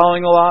about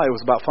following the law, it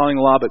was about following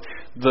the law, but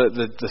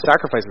the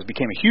sacrifices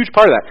became a huge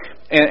part of that.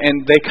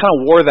 And they kind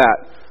of wore that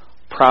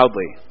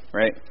proudly,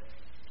 right?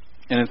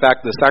 And in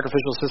fact, the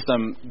sacrificial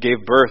system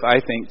gave birth,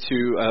 I think, to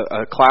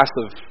a class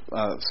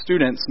of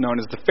students known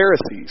as the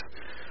Pharisees,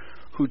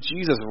 who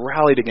Jesus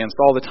rallied against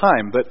all the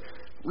time. But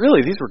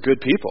really, these were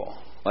good people.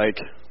 Like,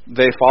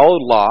 they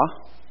followed law.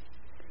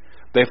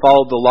 They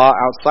followed the law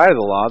outside of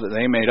the law that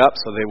they made up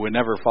so they would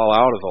never fall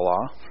out of the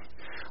law.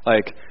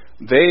 Like,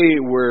 they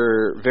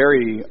were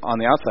very, on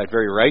the outside,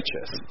 very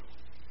righteous.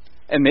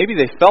 And maybe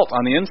they felt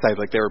on the inside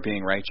like they were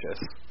being righteous.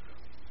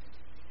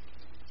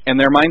 And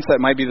their mindset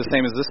might be the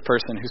same as this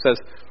person who says,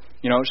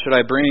 should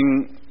I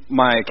bring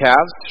my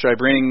calves? Should I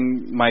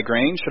bring my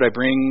grain? Should I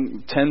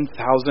bring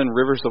 10,000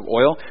 rivers of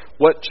oil?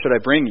 What should I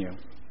bring you?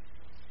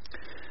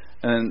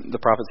 And the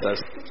prophet says,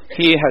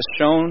 He has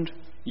shown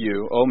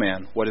you, O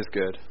man, what is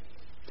good.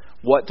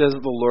 What does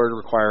the Lord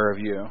require of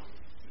you?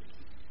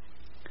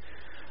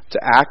 To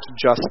act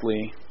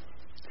justly,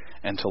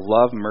 and to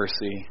love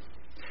mercy,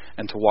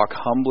 and to walk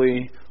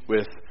humbly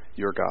with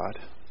your God.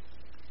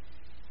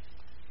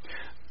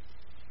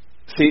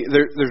 See,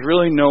 there's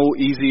really no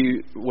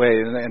easy way.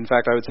 In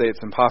fact, I would say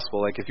it's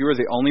impossible. Like, if you were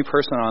the only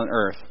person on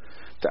earth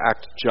to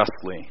act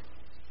justly,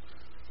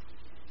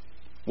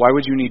 why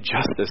would you need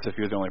justice if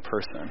you're the only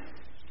person?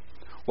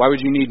 Why would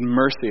you need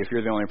mercy if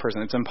you're the only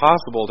person? It's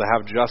impossible to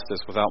have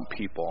justice without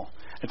people.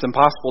 It's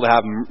impossible to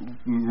have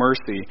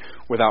mercy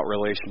without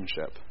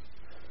relationship.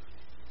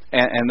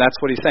 And that's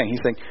what he's saying.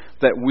 He's saying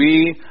that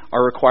we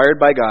are required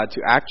by God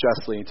to act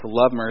justly, to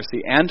love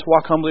mercy, and to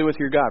walk humbly with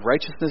your God.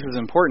 Righteousness is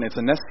important. It's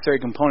a necessary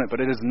component, but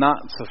it is not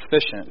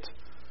sufficient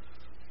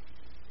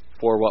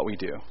for what we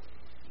do.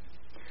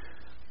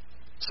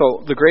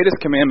 So the greatest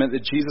commandment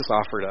that Jesus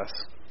offered us,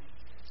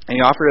 and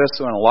He offered us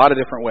in a lot of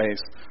different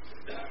ways,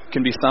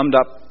 can be summed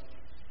up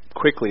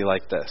quickly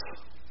like this.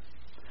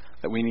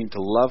 That we need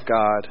to love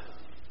God,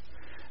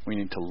 we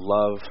need to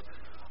love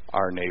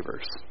our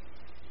neighbors.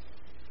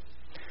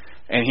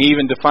 And He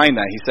even defined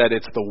that. He said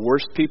it's the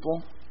worst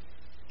people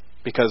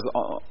because,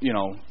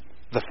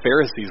 the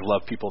Pharisees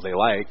love people they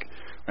like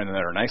and that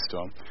are nice to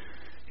them.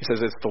 He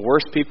says it's the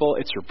worst people,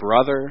 it's your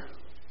brother,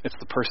 it's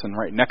the person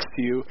right next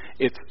to you,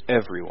 it's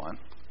everyone.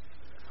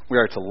 We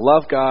are to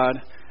love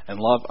God and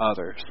love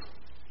others.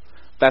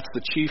 That's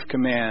the chief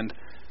command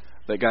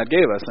that God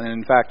gave us. And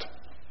in fact,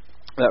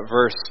 that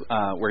verse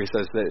where He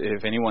says that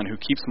if anyone who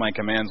keeps my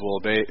commands will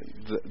obey,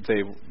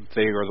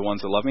 they are the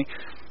ones that love me.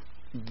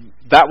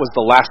 That was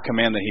the last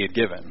command that He had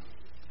given,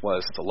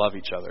 was to love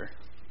each other.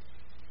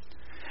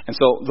 And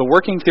so the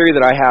working theory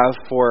that I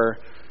have for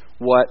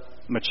what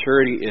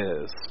maturity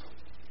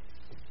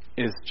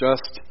is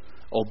just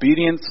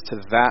obedience to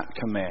that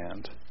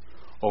command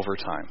over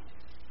time.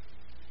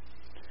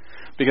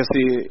 Because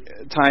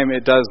time,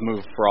 it does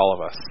move for all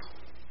of us.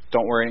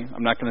 Don't worry,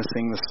 I'm not going to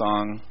sing the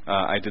song.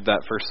 I did that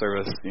first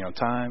service,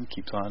 time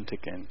keeps on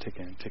ticking,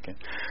 ticking, ticking.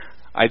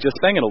 I just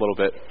sang it a little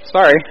bit.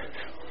 Sorry,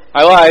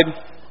 I lied.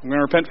 I'm going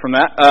to repent from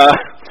that.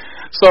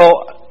 So,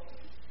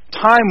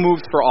 time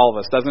moves for all of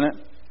us, doesn't it?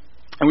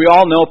 And we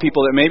all know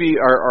people that maybe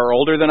are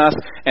older than us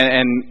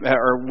and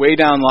are way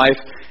down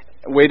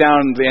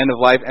the end of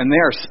life, and they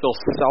are still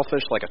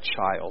selfish like a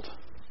child.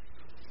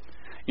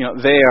 You know,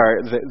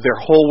 their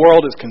whole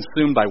world is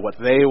consumed by what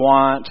they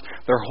want.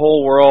 Their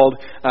whole world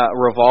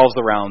revolves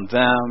around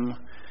them.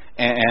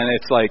 And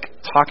it's like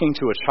talking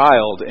to a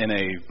child in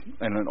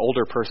an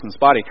older person's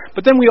body.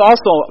 But then we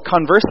also,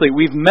 conversely,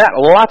 we've met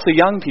lots of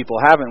young people,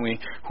 haven't we,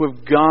 who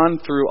have gone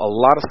through a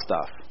lot of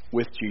stuff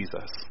with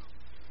Jesus.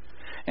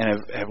 And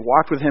have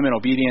walked with him in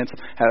obedience,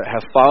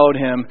 have followed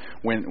him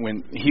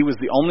when he was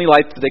the only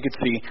light that they could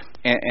see,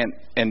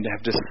 and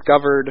have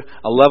discovered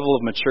a level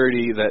of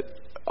maturity that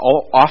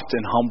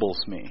often humbles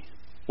me.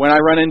 When I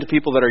run into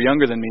people that are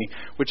younger than me,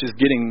 which is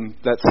getting,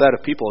 that set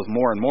of people is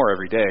more and more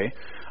every day,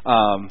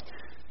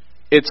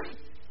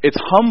 it's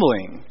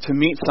humbling to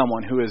meet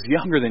someone who is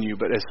younger than you,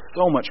 but is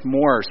so much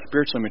more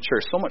spiritually mature,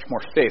 so much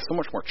more faith, so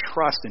much more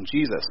trust in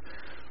Jesus.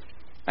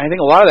 And I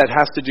think a lot of that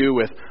has to do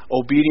with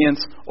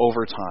obedience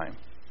over time.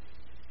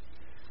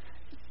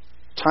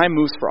 Time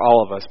moves for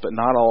all of us, but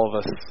not all of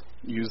us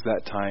use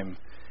that time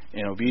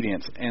in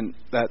obedience. And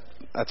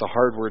that's a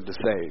hard word to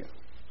say.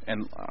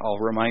 And I'll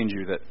remind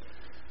you that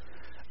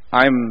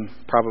I'm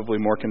probably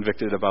more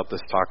convicted about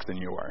this talk than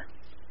you are,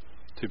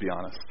 to be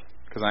honest.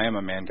 Because I am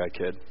a man guy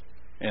kid.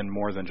 And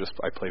more than just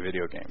I play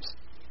video games.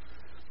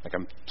 Like,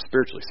 I'm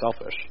spiritually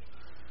selfish.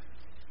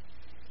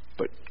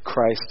 But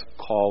Christ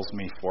calls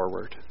me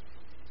forward.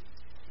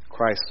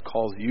 Christ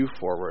calls you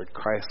forward.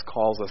 Christ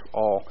calls us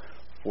all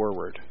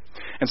forward.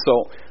 And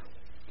so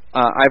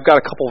I've got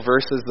a couple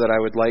verses that I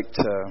would like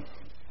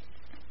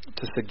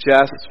to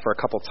suggest for a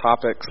couple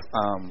topics.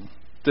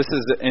 This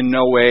is in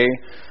no way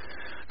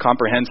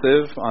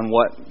comprehensive on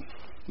what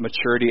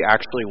maturity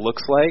actually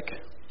looks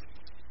like.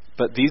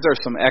 But these are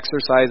some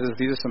exercises,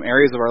 these are some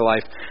areas of our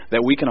life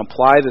that we can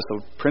apply this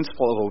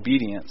principle of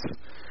obedience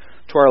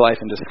to our life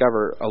and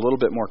discover a little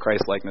bit more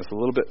Christ-likeness, a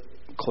little bit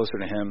closer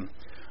to him,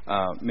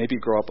 maybe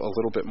grow up a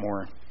little bit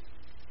more.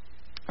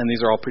 And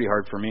these are all pretty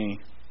hard for me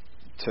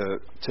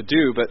to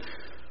do, but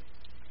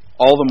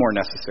all the more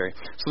necessary.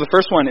 So the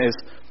first one is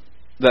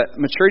that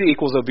maturity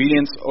equals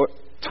obedience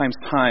times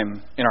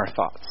time in our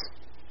thoughts.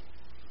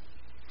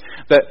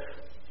 That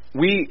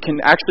we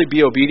can actually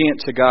be obedient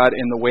to God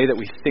in the way that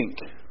we think.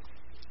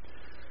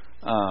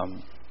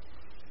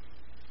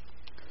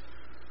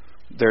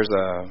 There's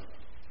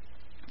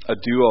a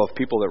duo of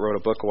people that wrote a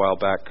book a while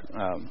back,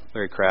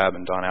 Larry Crabb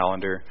and Don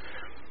Allender,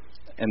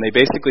 and they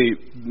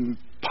basically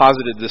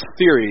posited this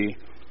theory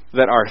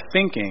that our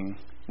thinking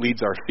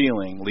leads our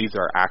feeling, leads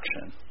our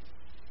action.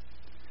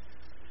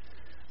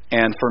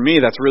 And for me,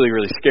 that's really,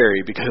 really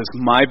scary because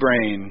my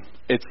brain,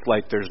 it's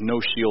like there's no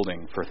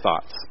shielding for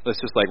thoughts.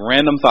 It's just like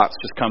random thoughts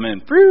just come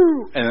in,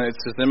 and it's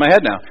just in my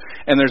head now.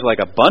 And there's like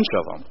a bunch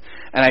of them.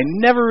 And I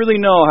never really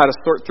know how to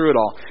sort through it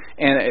all.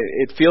 And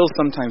it feels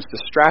sometimes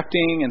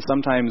distracting, and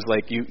sometimes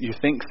like you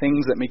think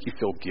things that make you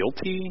feel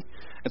guilty.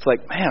 It's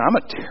like, man, I'm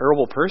a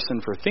terrible person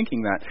for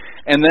thinking that.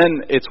 And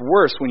then it's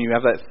worse when you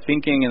have that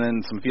thinking and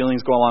then some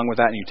feelings go along with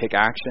that and you take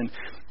action.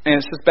 And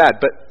it's just bad.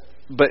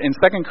 But in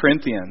 2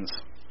 Corinthians,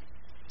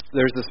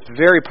 there's this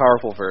very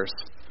powerful verse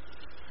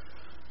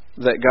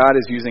that God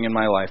is using in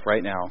my life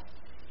right now.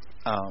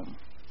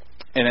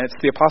 And it's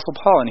the Apostle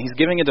Paul, and he's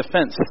giving a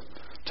defense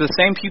to the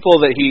same people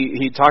that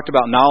he talked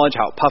about knowledge,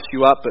 how it puffs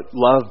you up, but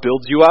love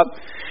builds you up.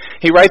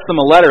 He writes them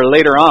a letter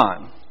later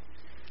on.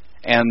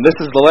 And this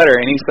is the letter,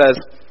 and he says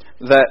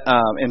that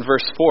in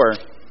verse 4,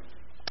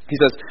 he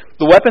says,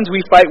 "The weapons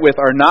we fight with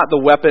are not the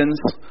weapons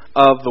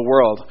of the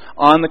world.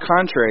 On the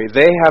contrary,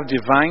 they have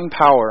divine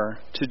power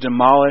to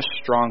demolish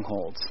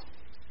strongholds."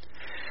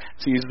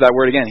 So he uses that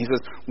word again. He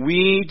says,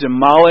 we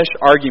demolish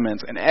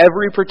arguments and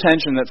every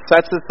pretension that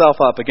sets itself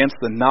up against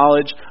the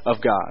knowledge of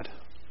God.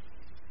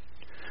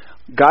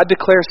 God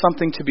declares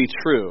something to be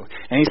true.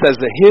 And he says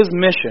that his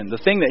mission,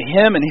 the thing that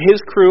him and his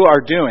crew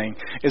are doing,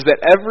 is that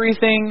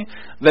everything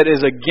that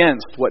is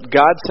against what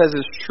God says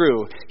is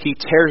true, he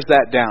tears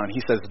that down.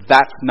 He says,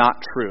 that's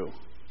not true.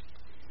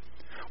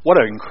 What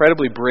an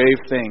incredibly brave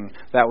thing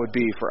that would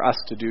be for us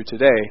to do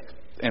today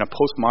in a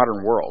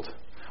postmodern world,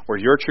 where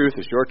your truth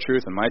is your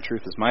truth and my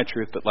truth is my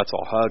truth, but let's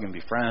all hug and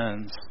be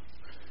friends.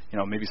 You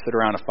know, maybe sit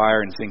around a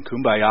fire and sing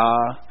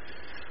Kumbaya.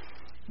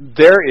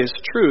 There is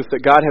truth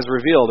that God has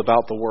revealed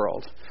about the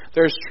world.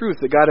 There is truth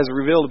that God has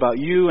revealed about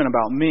you and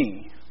about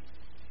me.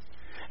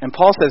 And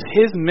Paul says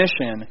his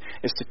mission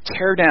is to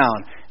tear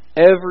down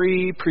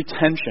every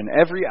pretension,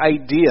 every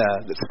idea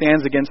that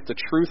stands against the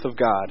truth of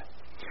God.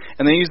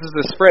 And then he uses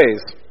this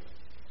phrase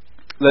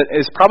that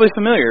is probably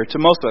familiar to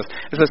most of us.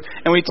 It says,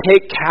 and we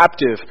take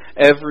captive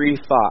every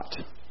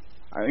thought.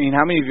 I mean,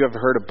 how many of you have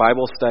heard a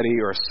Bible study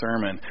or a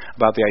sermon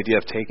about the idea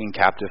of taking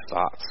captive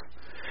thoughts?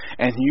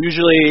 And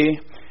usually,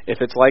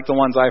 if it's like the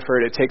ones I've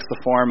heard, it takes the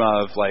form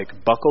of like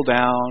buckle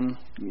down,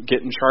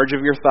 get in charge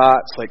of your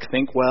thoughts, like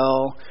think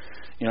well,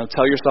 you know,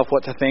 tell yourself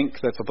what to think.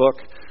 That's a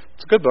book.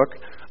 It's a good book.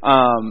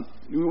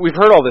 We've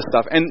heard all this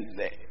stuff. And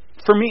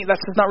for me, that's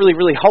just not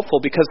really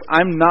helpful because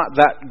I'm not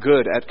that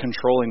good at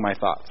controlling my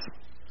thoughts.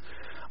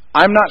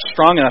 I'm not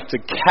strong enough to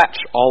catch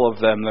all of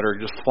them that are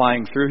just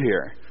flying through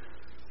here.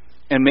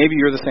 And maybe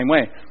you're the same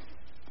way.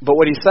 But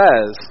what he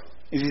says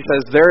is, he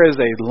says, there is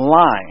a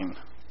line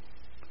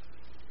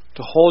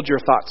to hold your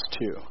thoughts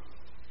to.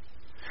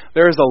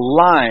 There is a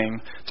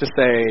line to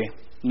say,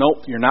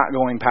 nope, you're not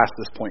going past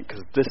this point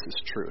because this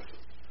is truth.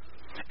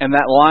 And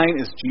that line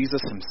is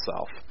Jesus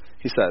himself.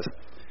 He says,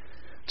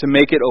 to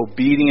make it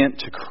obedient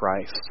to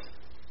Christ.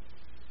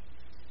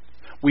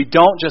 We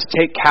don't just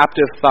take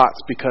captive thoughts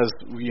because,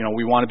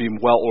 we want to be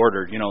well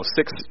ordered.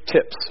 6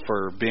 tips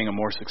for being a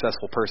more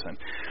successful person.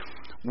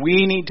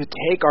 We need to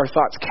take our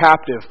thoughts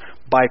captive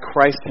by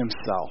Christ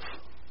himself.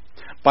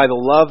 By the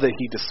love that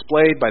he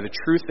displayed, by the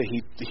truth that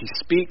he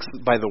speaks,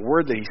 by the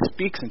word that he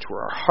speaks into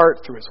our heart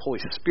through his Holy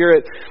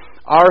Spirit.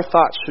 Our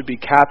thoughts should be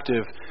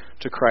captive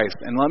to Christ.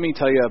 And let me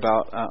tell you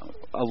about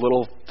a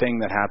little thing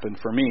that happened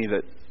for me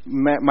that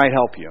might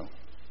help you.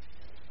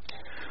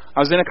 I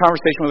was in a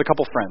conversation with a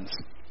couple friends.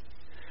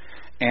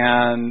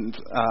 And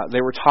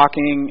they were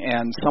talking,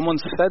 and someone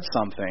said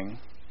something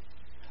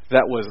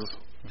that was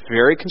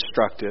very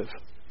constructive,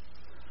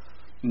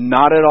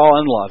 not at all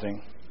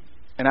unloving,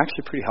 and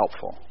actually pretty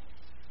helpful.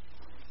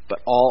 But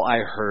all I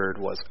heard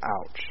was,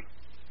 ouch.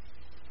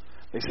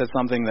 They said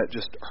something that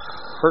just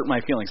hurt my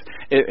feelings.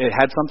 It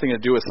had something to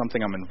do with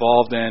something I'm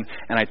involved in,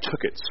 and I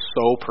took it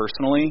so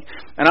personally.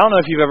 And I don't know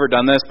if you've ever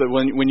done this, but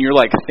when you're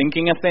like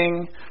thinking a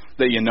thing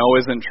that you know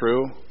isn't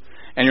true,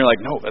 and you're like,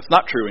 no, that's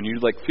not true, and you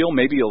like feel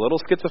maybe a little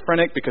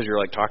schizophrenic because you're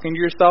like talking to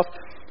yourself.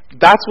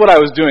 That's what I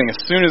was doing as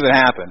soon as it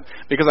happened,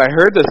 because I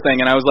heard this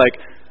thing and I was like,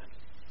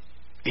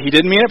 he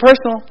didn't mean it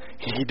personal.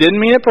 He didn't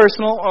mean it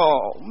personal.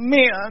 Oh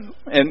man!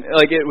 And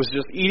like it was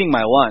just eating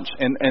my lunch,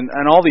 and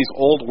all these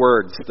old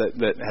words that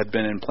had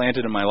been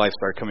implanted in my life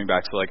started coming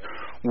back. So like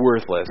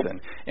worthless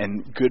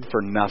and good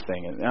for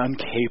nothing and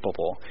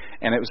incapable,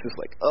 and it was just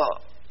like, oh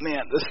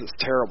man, this is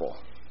terrible.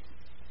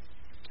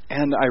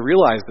 And I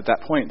realized at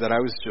that point that I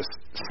was just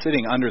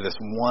sitting under this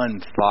one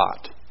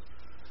thought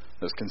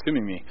that was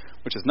consuming me,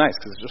 which is nice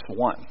because it's just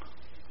one.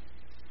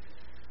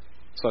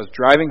 So I was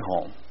driving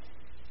home,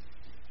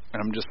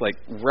 and I'm just like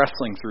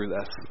wrestling through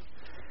this.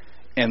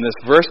 And this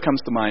verse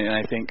comes to mind, and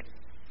I think,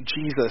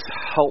 Jesus,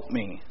 help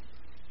me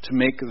to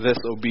make this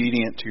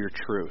obedient to your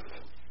truth.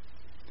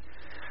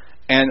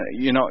 And,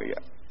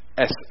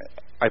 as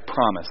I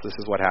promise, this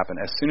is what happened.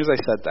 As soon as I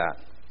said that,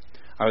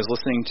 I was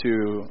listening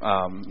to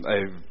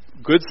a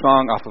good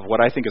song off of what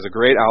I think is a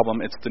great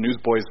album. It's the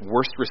Newsboys'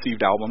 worst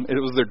received album. It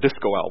was their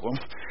disco album.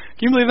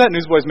 Can you believe that?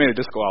 Newsboys made a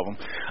disco album.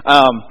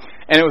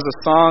 And it was a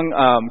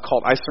song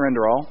called I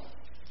Surrender All.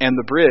 And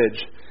the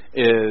bridge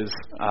is,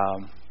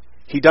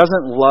 he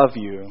doesn't love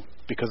you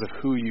because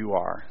of who you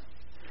are.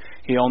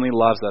 He only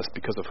loves us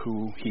because of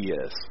who he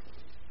is.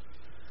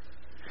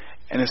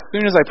 And as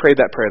soon as I prayed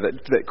that prayer,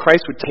 that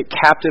Christ would take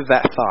captive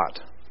that thought,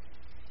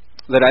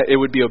 that it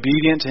would be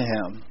obedient to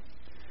him,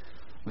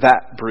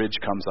 that bridge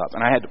comes up.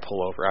 And I had to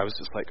pull over. I was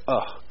just like,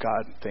 oh,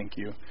 God, thank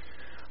you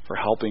for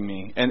helping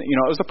me. And,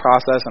 it was a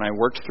process, and I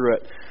worked through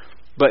it.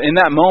 But in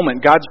that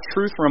moment, God's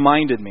truth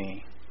reminded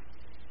me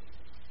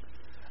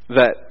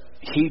that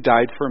he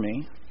died for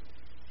me,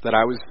 that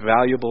I was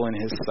valuable in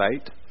his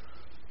sight,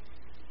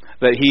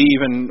 that he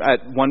even at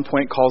one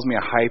point calls me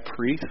a high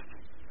priest.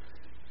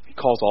 He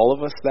calls all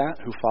of us that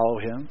who follow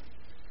him.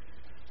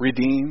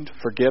 Redeemed,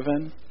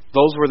 forgiven.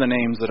 Those were the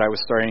names that I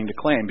was starting to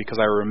claim because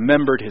I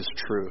remembered his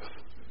truth.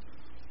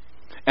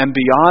 And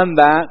beyond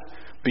that,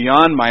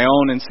 beyond my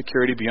own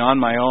insecurity, beyond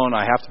my own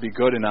I have to be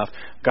good enough,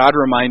 God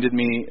reminded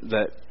me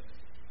that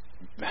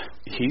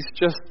he's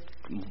just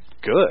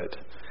good.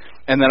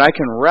 And that I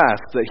can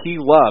rest, that he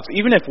loves.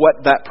 Even if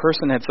what that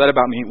person had said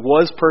about me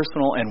was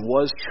personal and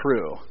was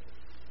true,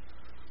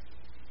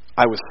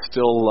 I was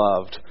still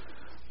loved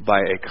by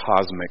a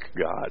cosmic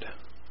God.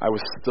 I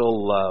was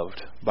still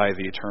loved by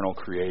the eternal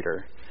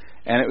Creator.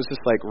 And it was just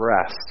like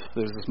rest.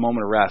 There's this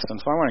moment of rest. And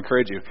so I want to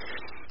encourage you,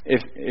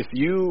 if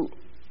you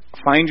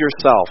find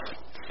yourself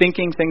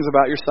thinking things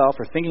about yourself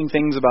or thinking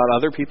things about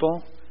other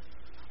people,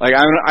 like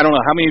I don't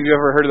know how many of you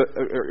ever heard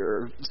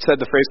or said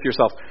the phrase to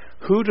yourself,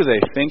 who do they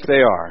think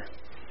they are?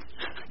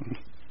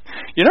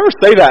 You never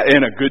say that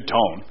in a good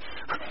tone.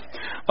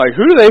 Like,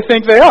 who do they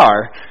think they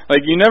are?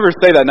 Like, you never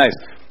say that nice.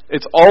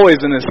 It's always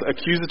in this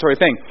accusatory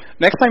thing.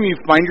 Next time you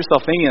find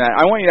yourself thinking that,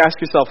 I want you to ask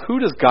yourself, who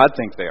does God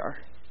think they are?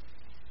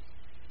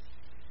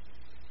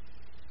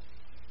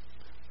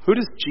 Who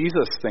does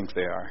Jesus think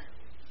they are?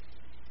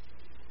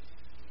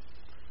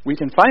 We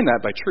can find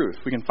that by truth.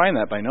 We can find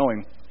that by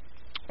knowing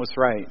what's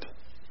right.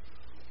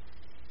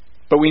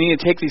 But we need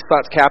to take these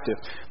thoughts captive.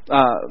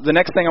 The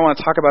next thing I want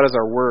to talk about is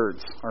our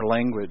words, our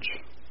language.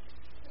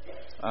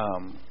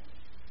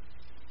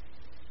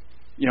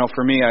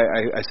 For me,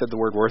 I said the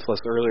word worthless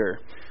earlier.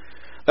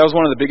 That was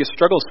one of the biggest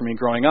struggles for me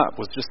growing up,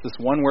 was just this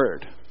one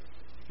word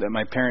that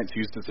my parents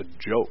used as a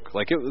joke.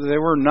 Like, they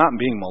were not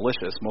being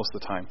malicious most of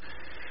the time.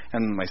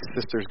 And my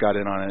sisters got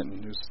in on it,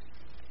 and it was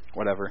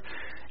whatever.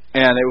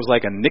 And it was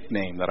like a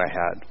nickname that I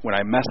had. When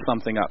I messed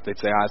something up, they'd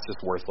say, it's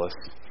just worthless.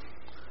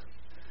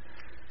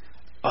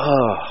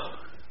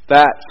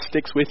 that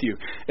sticks with you.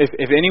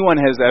 If anyone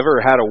has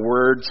ever had a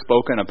word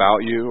spoken about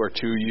you or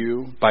to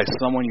you by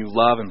someone you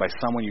love and by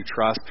someone you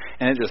trust,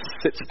 and it just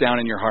sits down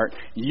in your heart,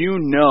 you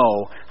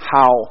know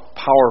how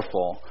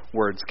powerful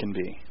words can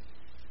be.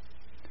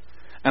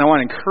 And I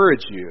want to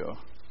encourage you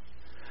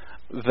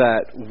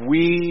that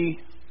we,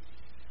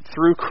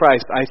 through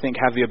Christ, I think,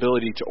 have the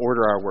ability to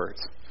order our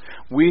words.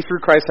 We, through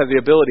Christ, have the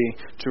ability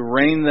to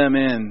rein them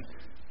in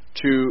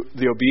to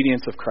the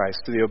obedience of Christ,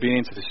 to the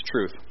obedience of His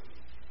truth.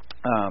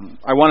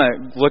 I want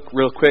to look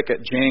real quick at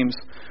James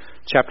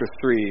chapter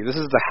 3. This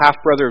is the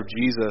half-brother of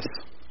Jesus.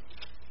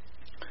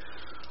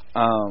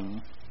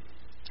 And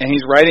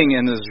he's writing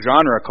in this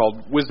genre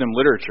called wisdom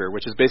literature,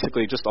 which is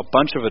basically just a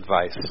bunch of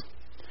advice.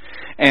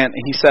 And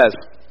he says,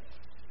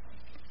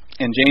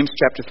 in James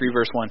chapter 3,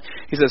 verse 1,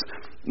 he says,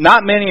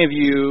 "Not many of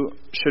you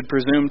should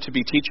presume to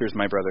be teachers,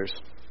 my brothers,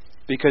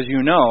 because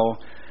you know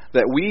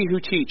that we who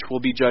teach will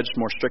be judged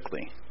more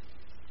strictly."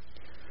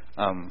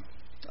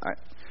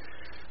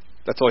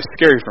 That's always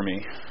scary for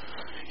me,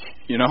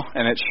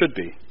 and it should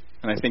be.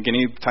 And I think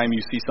any time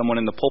you see someone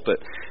in the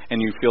pulpit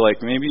and you feel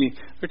like maybe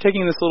they're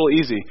taking this a little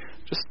easy,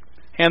 just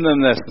hand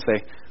them this and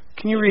say,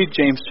 "Can you read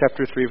James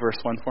chapter 3, verse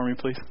 1 for me,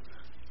 please?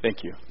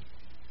 Thank you."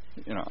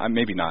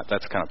 Maybe not.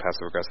 That's kind of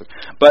passive-aggressive.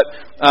 But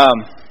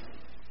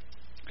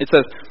it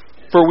says,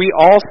 "For we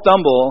all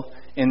stumble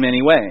in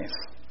many ways.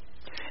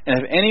 And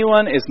if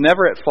anyone is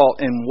never at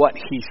fault in what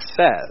he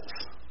says,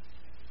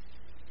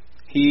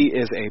 he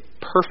is a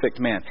perfect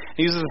man."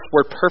 He uses this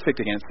word perfect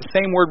again. It's the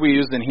same word we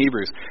used in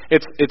Hebrews.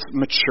 It's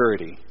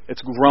maturity.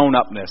 It's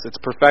grown-upness. It's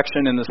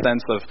perfection in the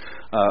sense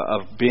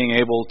of being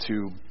able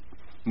to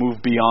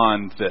move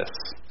beyond this,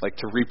 like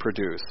to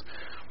reproduce.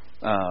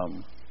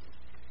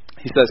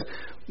 He says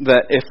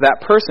that if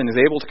that person is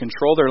able to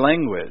control their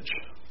language,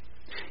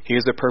 he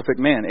is a perfect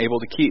man, able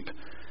to keep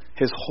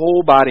his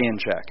whole body in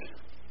check.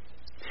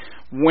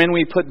 When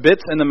we put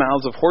bits in the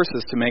mouths of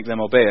horses to make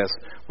them obey us,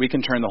 we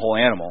can turn the whole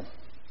animal.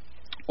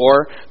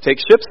 Or take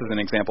ships as an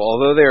example.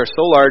 Although they are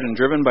so large and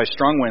driven by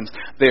strong winds,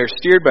 they are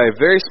steered by a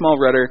very small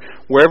rudder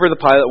wherever the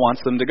pilot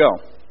wants them to go.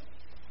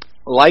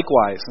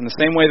 Likewise, in the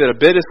same way that a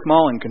bit is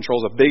small and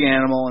controls a big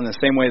animal, in the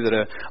same way that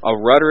a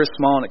rudder is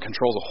small and it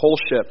controls a whole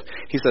ship,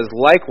 he says,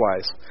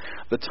 likewise,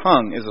 the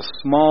tongue is a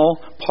small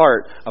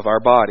part of our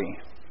body,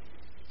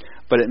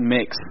 but it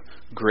makes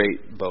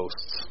great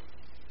boasts.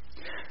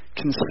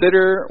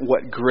 Consider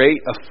what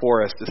great a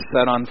forest is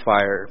set on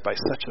fire by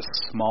such a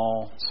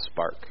small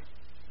spark.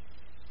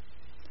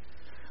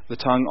 The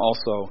tongue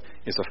also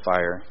is a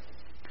fire,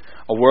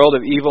 a world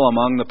of evil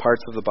among the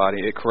parts of the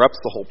body. It corrupts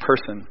the whole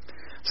person,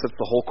 sets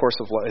the whole course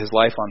of his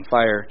life on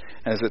fire,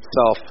 and is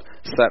itself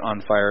set on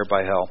fire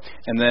by hell.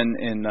 And then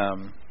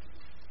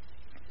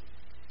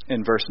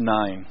in verse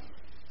 9,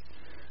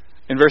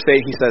 in verse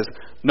 8 he says,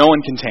 "No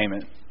one can tame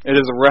it. It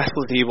is a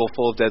restless evil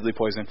full of deadly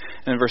poison."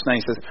 And in verse 9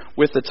 he says,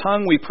 "With the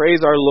tongue we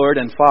praise our Lord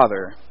and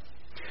Father,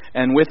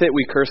 and with it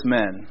we curse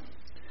men,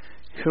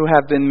 who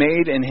have been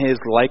made in His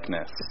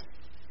likeness.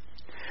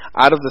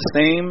 Out of the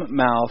same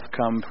mouth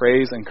come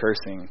praise and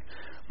cursing.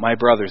 My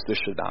brothers, this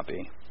should not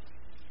be.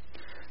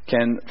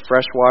 Can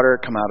fresh water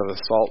come out of a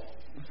salt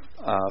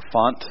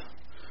font,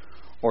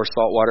 or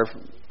salt water,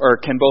 or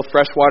can both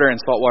fresh water and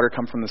salt water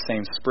come from the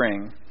same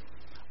spring?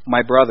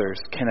 My brothers,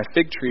 can a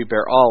fig tree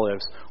bear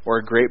olives, or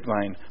a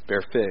grapevine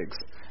bear figs?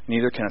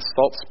 Neither can a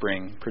salt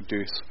spring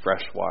produce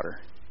fresh water."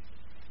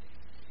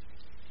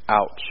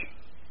 Ouch.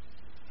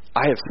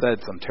 I have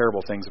said some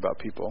terrible things about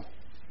people,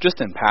 just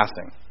in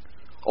passing.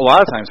 A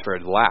lot of times for a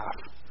laugh.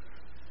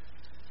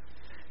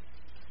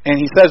 And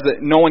he says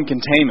that no one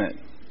can tame it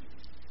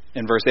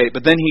in verse 8.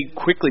 But then he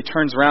quickly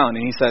turns around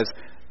and he says,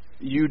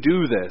 you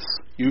do this.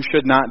 You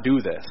should not do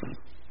this.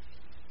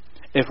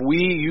 If we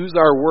use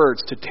our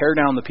words to tear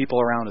down the people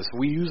around us,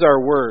 we use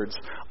our words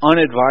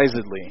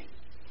unadvisedly,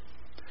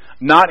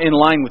 not in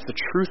line with the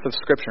truth of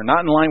Scripture, not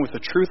in line with the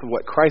truth of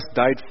what Christ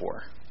died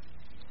for.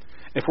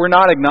 If we're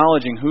not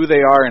acknowledging who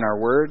they are in our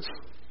words,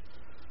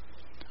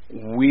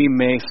 we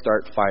may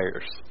start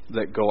fires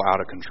that go out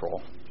of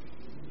control.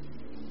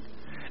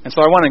 And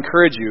so I want to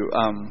encourage you,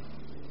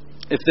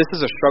 if this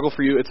is a struggle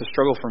for you, it's a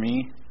struggle for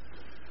me,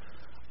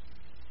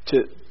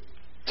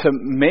 to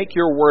make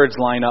your words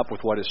line up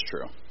with what is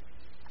true.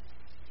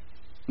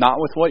 Not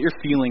with what you're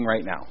feeling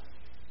right now.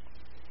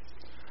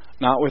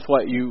 Not with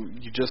what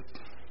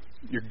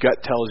your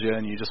gut tells you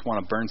and you just want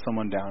to burn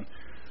someone down.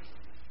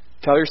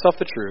 Tell yourself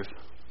the truth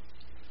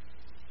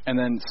and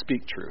then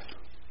speak truth.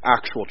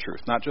 Actual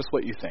truth, not just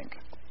what you think.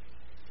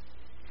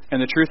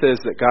 And the truth is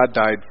that God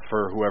died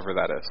for whoever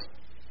that is.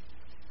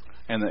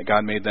 And that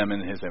God made them in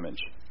His image.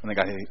 And that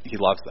God, He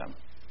loves them.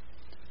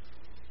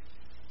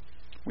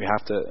 We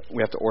have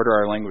to order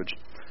our language.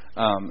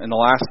 And the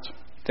last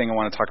thing I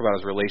want to talk about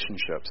is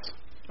relationships.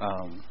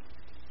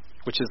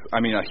 Which is,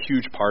 a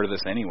huge part of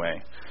this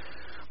anyway.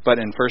 But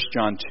in 1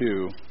 John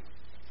 2,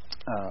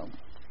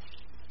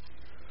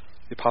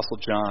 the Apostle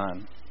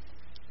John,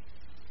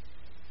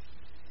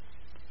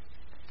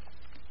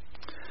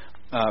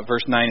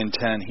 verse 9 and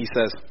 10, he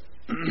says,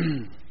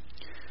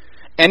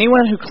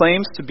 Anyone who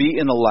claims to be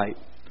in the light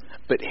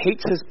but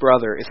hates his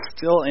brother is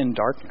still in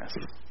darkness.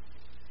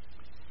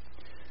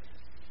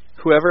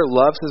 Whoever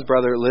loves his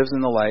brother lives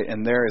in the light,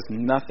 and there is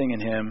nothing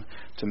in him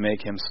to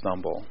make him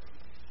stumble.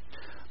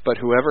 But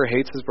whoever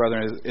hates his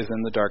brother is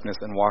in the darkness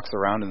and walks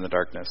around in the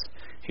darkness.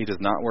 He does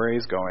not where he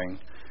is going,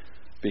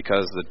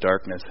 because the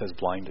darkness has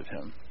blinded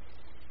him.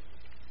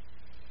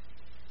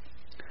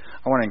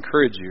 I want to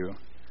encourage you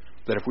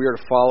that if we are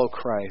to follow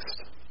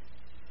Christ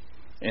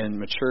in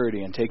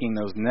maturity and taking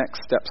those next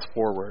steps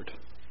forward,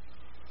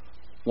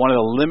 one of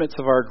the limits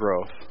of our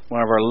growth,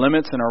 one of our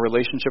limits in our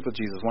relationship with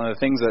Jesus, one of the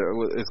things that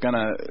is going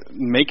to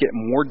make it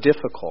more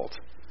difficult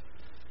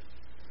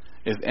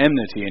is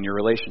enmity in your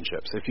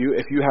relationships. If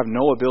you have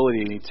no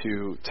ability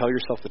to tell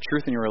yourself the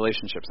truth in your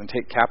relationships and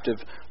take captive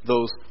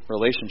those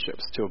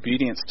relationships to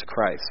obedience to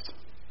Christ,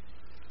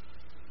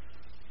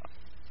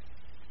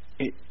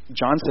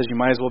 John says you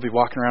might as well be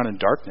walking around in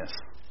darkness.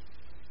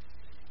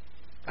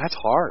 That's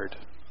hard.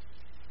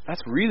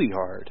 That's really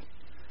hard.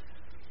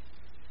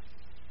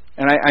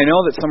 And I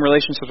know that some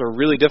relationships are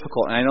really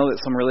difficult, and I know that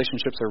some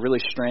relationships are really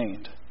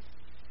strained.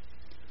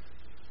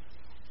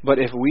 But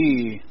if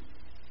we,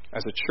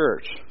 as a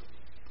church,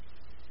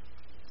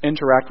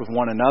 interact with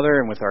one another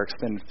and with our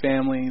extended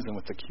families and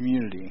with the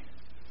community,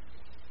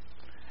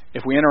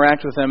 if we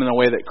interact with them in a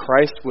way that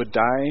Christ would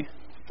die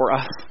for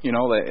us,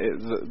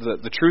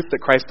 the truth that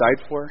Christ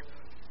died for,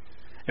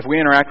 if we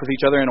interact with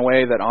each other in a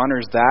way that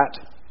honors that,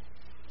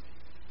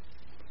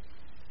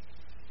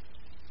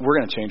 we're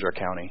going to change our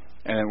county,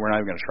 and we're not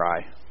even going to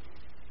try.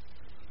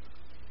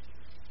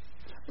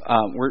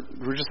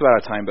 We're just about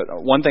out of time, but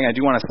one thing I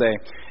do want to say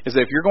is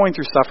that if you're going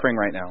through suffering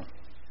right now,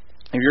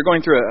 if you're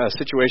going through a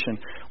situation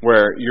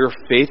where your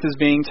faith is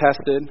being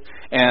tested,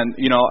 and,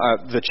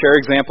 the chair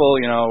example,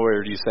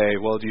 where you say,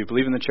 well, do you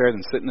believe in the chair?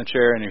 Then sit in the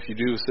chair, and if you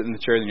do sit in the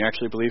chair, then you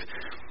actually believe.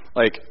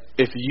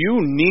 If you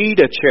need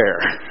a chair,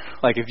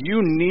 if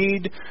you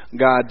need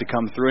God to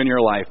come through in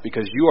your life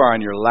because you are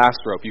on your last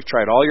rope, you've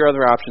tried all your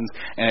other options,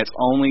 and it's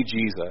only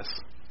Jesus,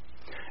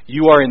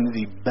 you are in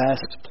the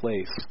best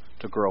place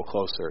to grow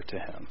closer to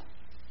Him.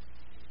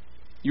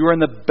 You are in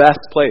the best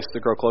place to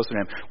grow closer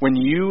to Him. When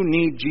you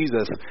need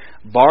Jesus,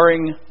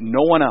 barring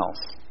no one else,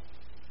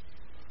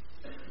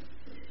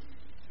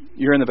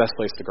 you're in the best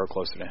place to grow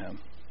closer to Him.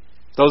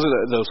 Those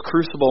are those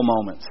crucible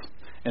moments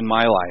in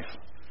my life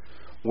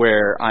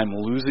where I'm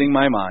losing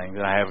my mind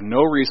and I have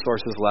no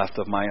resources left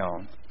of my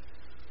own,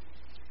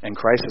 and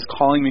Christ is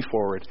calling me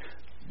forward.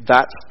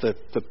 That's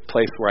the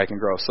place where I can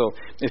grow. So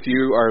if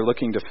you are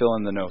looking to fill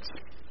in the notes,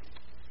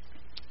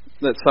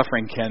 that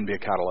suffering can be a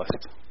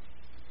catalyst.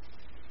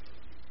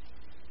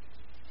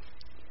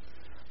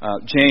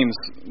 James,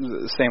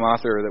 the same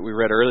author that we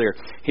read earlier,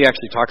 he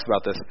actually talks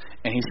about this,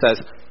 and he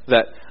says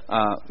that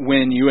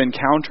when you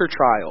encounter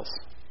trials,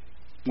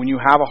 when you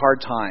have a hard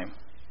time,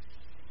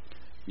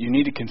 you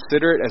need to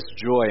consider it as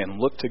joy and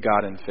look to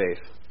God in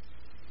faith,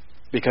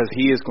 because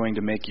He is going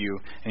to make you,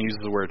 and he uses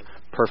the word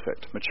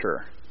perfect,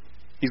 mature.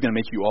 He's going to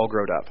make you all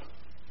grown up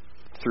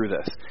through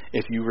this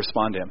if you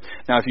respond to Him.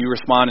 Now, if you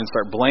respond and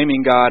start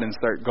blaming God and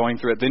start going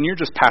through it, then you're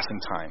just passing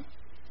time.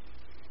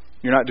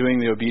 You're not doing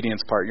the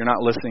obedience part. You're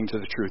not listening to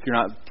the truth. You're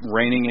not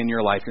reigning in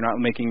your life. You're not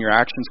making your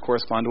actions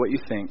correspond to what you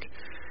think.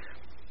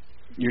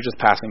 You're just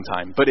passing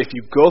time. But if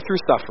you go through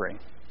suffering,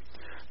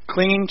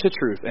 clinging to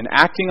truth and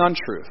acting on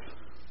truth,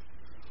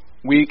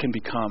 we can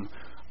become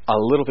a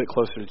little bit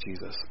closer to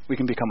Jesus. We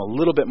can become a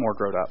little bit more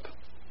grown up.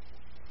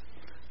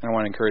 And I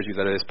want to encourage you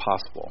that it is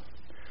possible.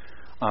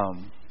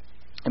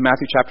 In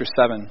Matthew chapter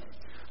 7,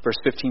 verse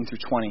 15 through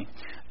 20,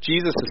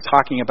 Jesus is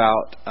talking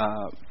about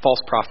false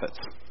prophets.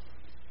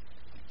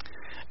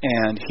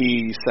 And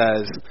He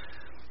says,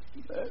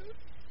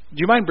 do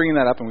you mind bringing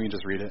that up and we can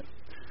just read it?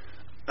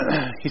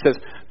 He says,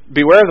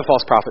 beware of the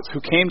false prophets who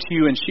came to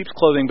you in sheep's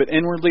clothing, but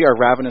inwardly are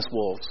ravenous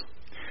wolves.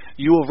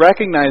 You will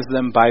recognize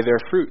them by their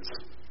fruits.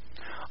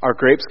 Are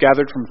grapes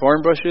gathered from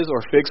thorn bushes or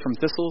figs from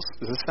thistles?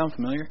 Does this sound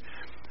familiar?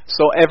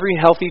 So every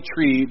healthy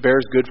tree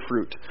bears good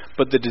fruit,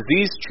 but the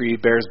diseased tree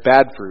bears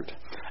bad fruit.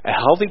 A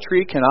healthy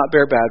tree cannot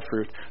bear bad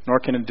fruit, nor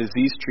can a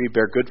diseased tree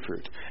bear good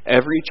fruit.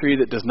 Every tree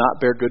that does not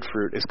bear good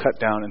fruit is cut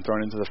down and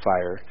thrown into the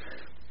fire.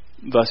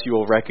 Thus you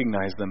will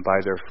recognize them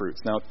by their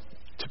fruits. Now,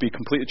 to be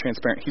completely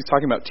transparent, He's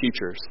talking about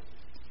teachers.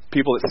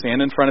 People that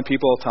stand in front of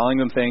people telling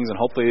them things and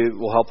hopefully it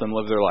will help them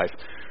live their life.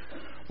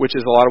 Which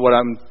is a lot of what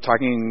I'm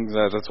talking,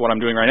 that's what I'm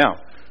doing right now.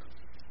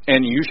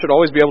 And you should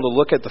always be able to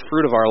look at the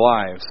fruit of our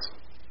lives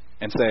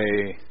and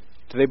say,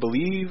 do they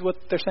believe what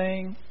they're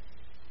saying?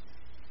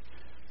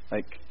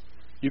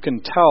 You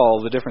can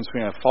tell the difference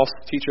between a false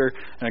teacher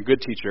and a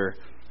good teacher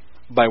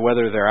by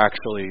whether they're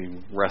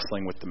actually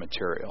wrestling with the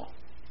material.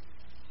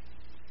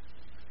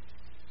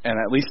 And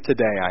at least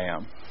today I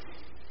am.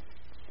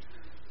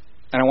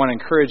 And I want to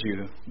encourage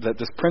you that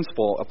this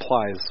principle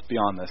applies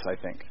beyond this, I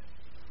think.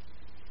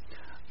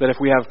 That if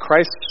we have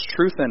Christ's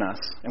truth in us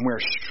and we're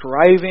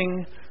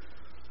striving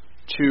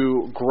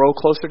to grow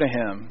closer to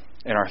Him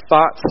in our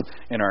thoughts,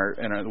 in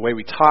the way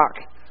we talk,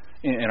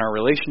 in our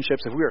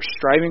relationships, if we are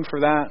striving for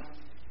that,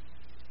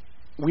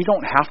 We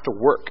don't have to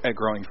work at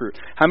growing fruit.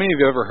 How many of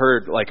you ever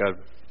heard like a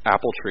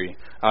apple tree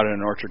out in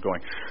an orchard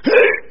going,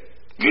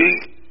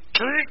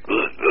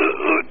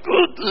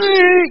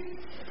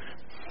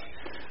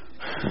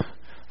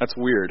 that's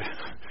weird.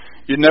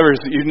 You'd never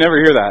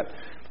hear that.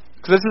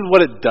 Because this is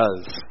what it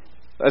does.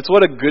 That's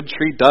what a good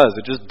tree does.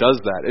 It just does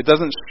that. It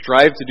doesn't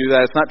strive to do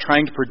that. It's not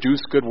trying to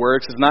produce good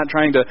works. It's not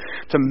trying to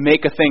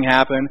make a thing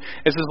happen.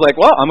 It's just like,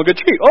 well, I'm a good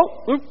tree.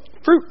 Oh,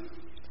 fruit.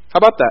 How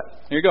about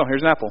that? Here you go.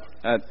 Here's an apple.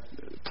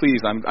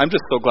 Please, I'm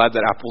just so glad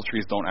that apple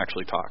trees don't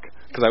actually talk,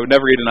 because I would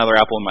never eat another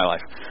apple in my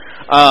life.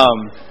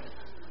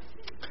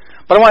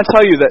 But I want to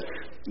tell you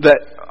that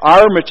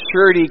our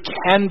maturity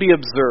can be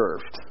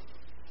observed.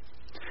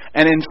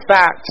 And in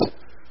fact,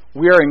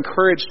 we are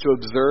encouraged to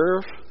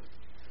observe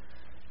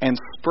and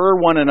spur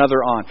one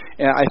another on.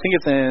 And I think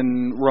it's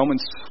in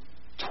Romans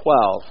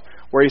 12,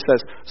 where he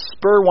says,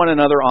 spur one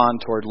another on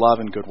toward love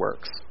and good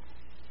works.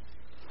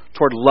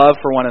 Toward love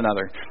for one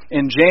another.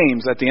 In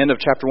James, at the end of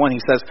chapter 1, he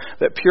says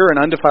that pure and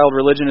undefiled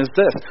religion is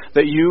this,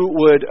 that you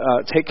would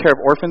take care of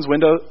orphans,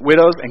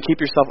 widows, and keep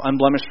yourself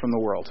unblemished from the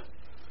world.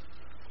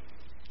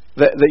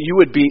 That you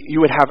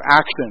would have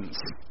actions.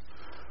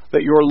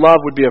 That your love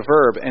would be a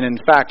verb. And in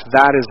fact,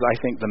 that is, I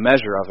think, the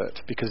measure of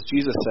it. Because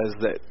Jesus says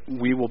that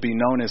we will be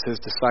known as his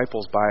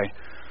disciples by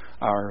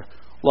our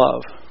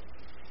love.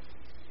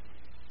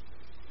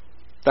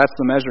 That's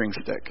the measuring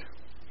stick.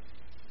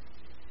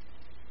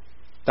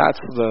 That's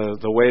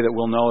the way that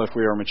we'll know if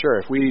we are mature.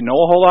 If we know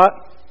a whole lot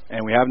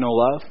and we have no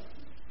love,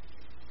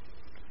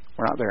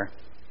 we're not there.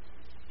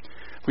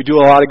 If we do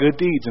a lot of good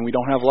deeds and we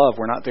don't have love,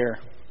 we're not there.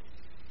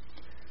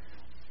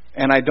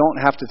 And I don't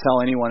have to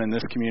tell anyone in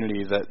this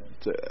community that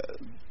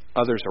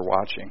others are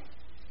watching.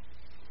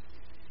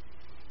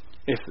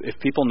 If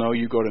people know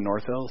you go to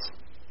North Hills,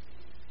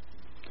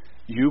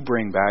 you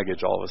bring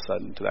baggage all of a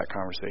sudden to that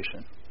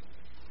conversation.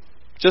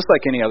 Just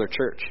like any other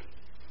church.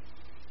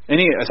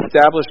 Any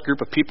established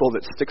group of people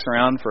that sticks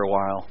around for a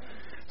while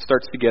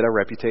starts to get a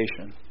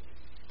reputation.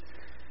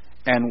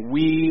 And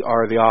we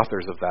are the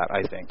authors of that,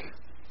 I think.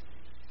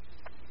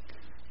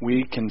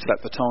 We can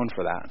set the tone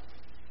for that.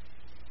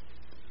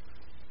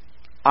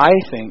 I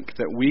think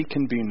that we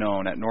can be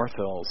known at North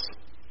Hills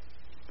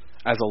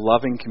as a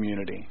loving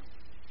community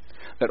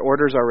that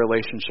orders our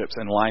relationships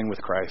in line with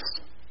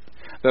Christ,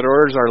 that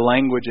orders our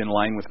language in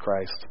line with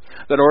Christ,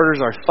 that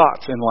orders our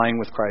thoughts in line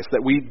with Christ,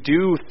 that we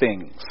do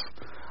things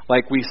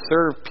like we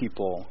serve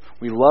people,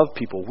 we love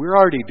people. We're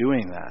already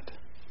doing that.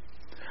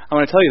 I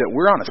want to tell you that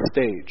we're on a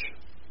stage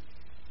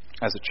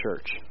as a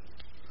church,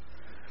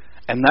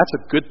 and that's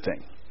a good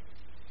thing.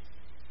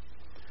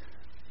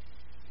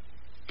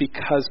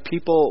 Because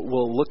people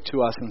will look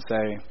to us and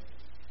say,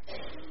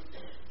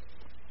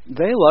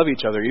 they love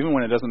each other even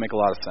when it doesn't make a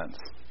lot of sense.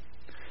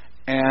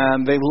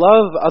 And they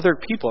love other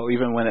people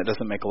even when it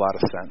doesn't make a lot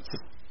of sense.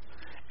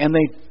 And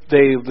they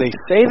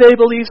say they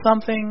believe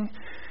something,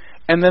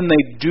 and then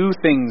they do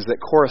things that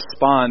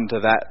correspond to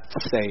that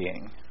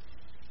saying.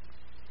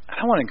 And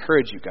I want to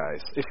encourage you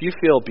guys, if you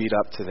feel beat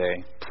up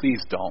today,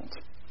 please don't.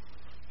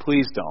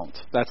 Please don't.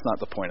 That's not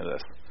the point of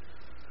this.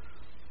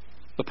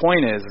 The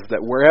point is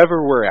that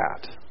wherever we're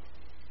at,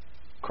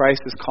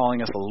 Christ is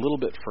calling us a little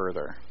bit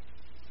further.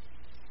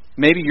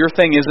 Maybe your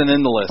thing isn't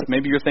in the list.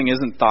 Maybe your thing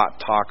isn't thought,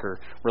 talk, or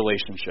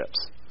relationships.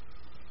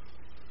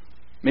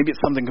 Maybe it's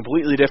something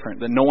completely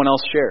different that no one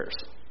else shares,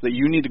 that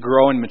you need to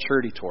grow in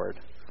maturity toward.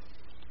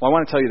 Well, I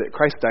want to tell you that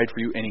Christ died for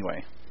you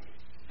anyway.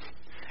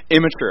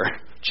 Immature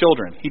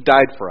children, he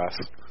died for us.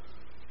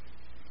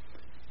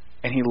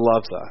 And he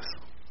loves us.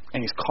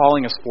 And he's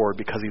calling us forward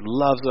because he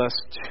loves us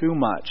too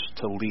much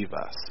to leave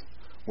us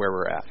where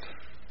we're at.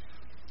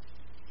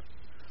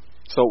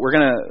 So we're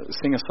going to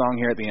sing a song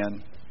here at the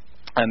end.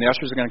 And the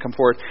ushers are going to come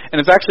forward. And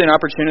it's actually an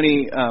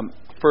opportunity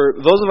for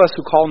those of us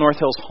who call North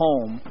Hills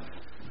home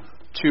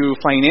to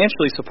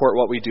financially support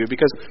what we do,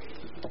 because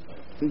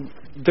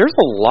there's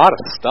a lot of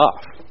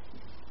stuff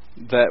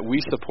that we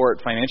support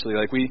financially.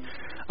 Like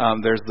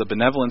there's the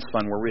Benevolence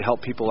Fund where we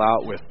help people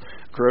out with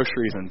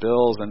groceries and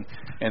bills,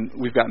 and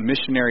we've got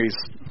missionaries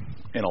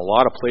in a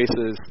lot of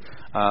places.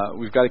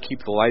 We've got to keep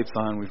the lights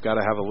on. We've got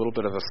to have a little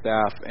bit of a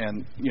staff,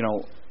 and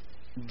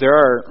there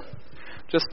are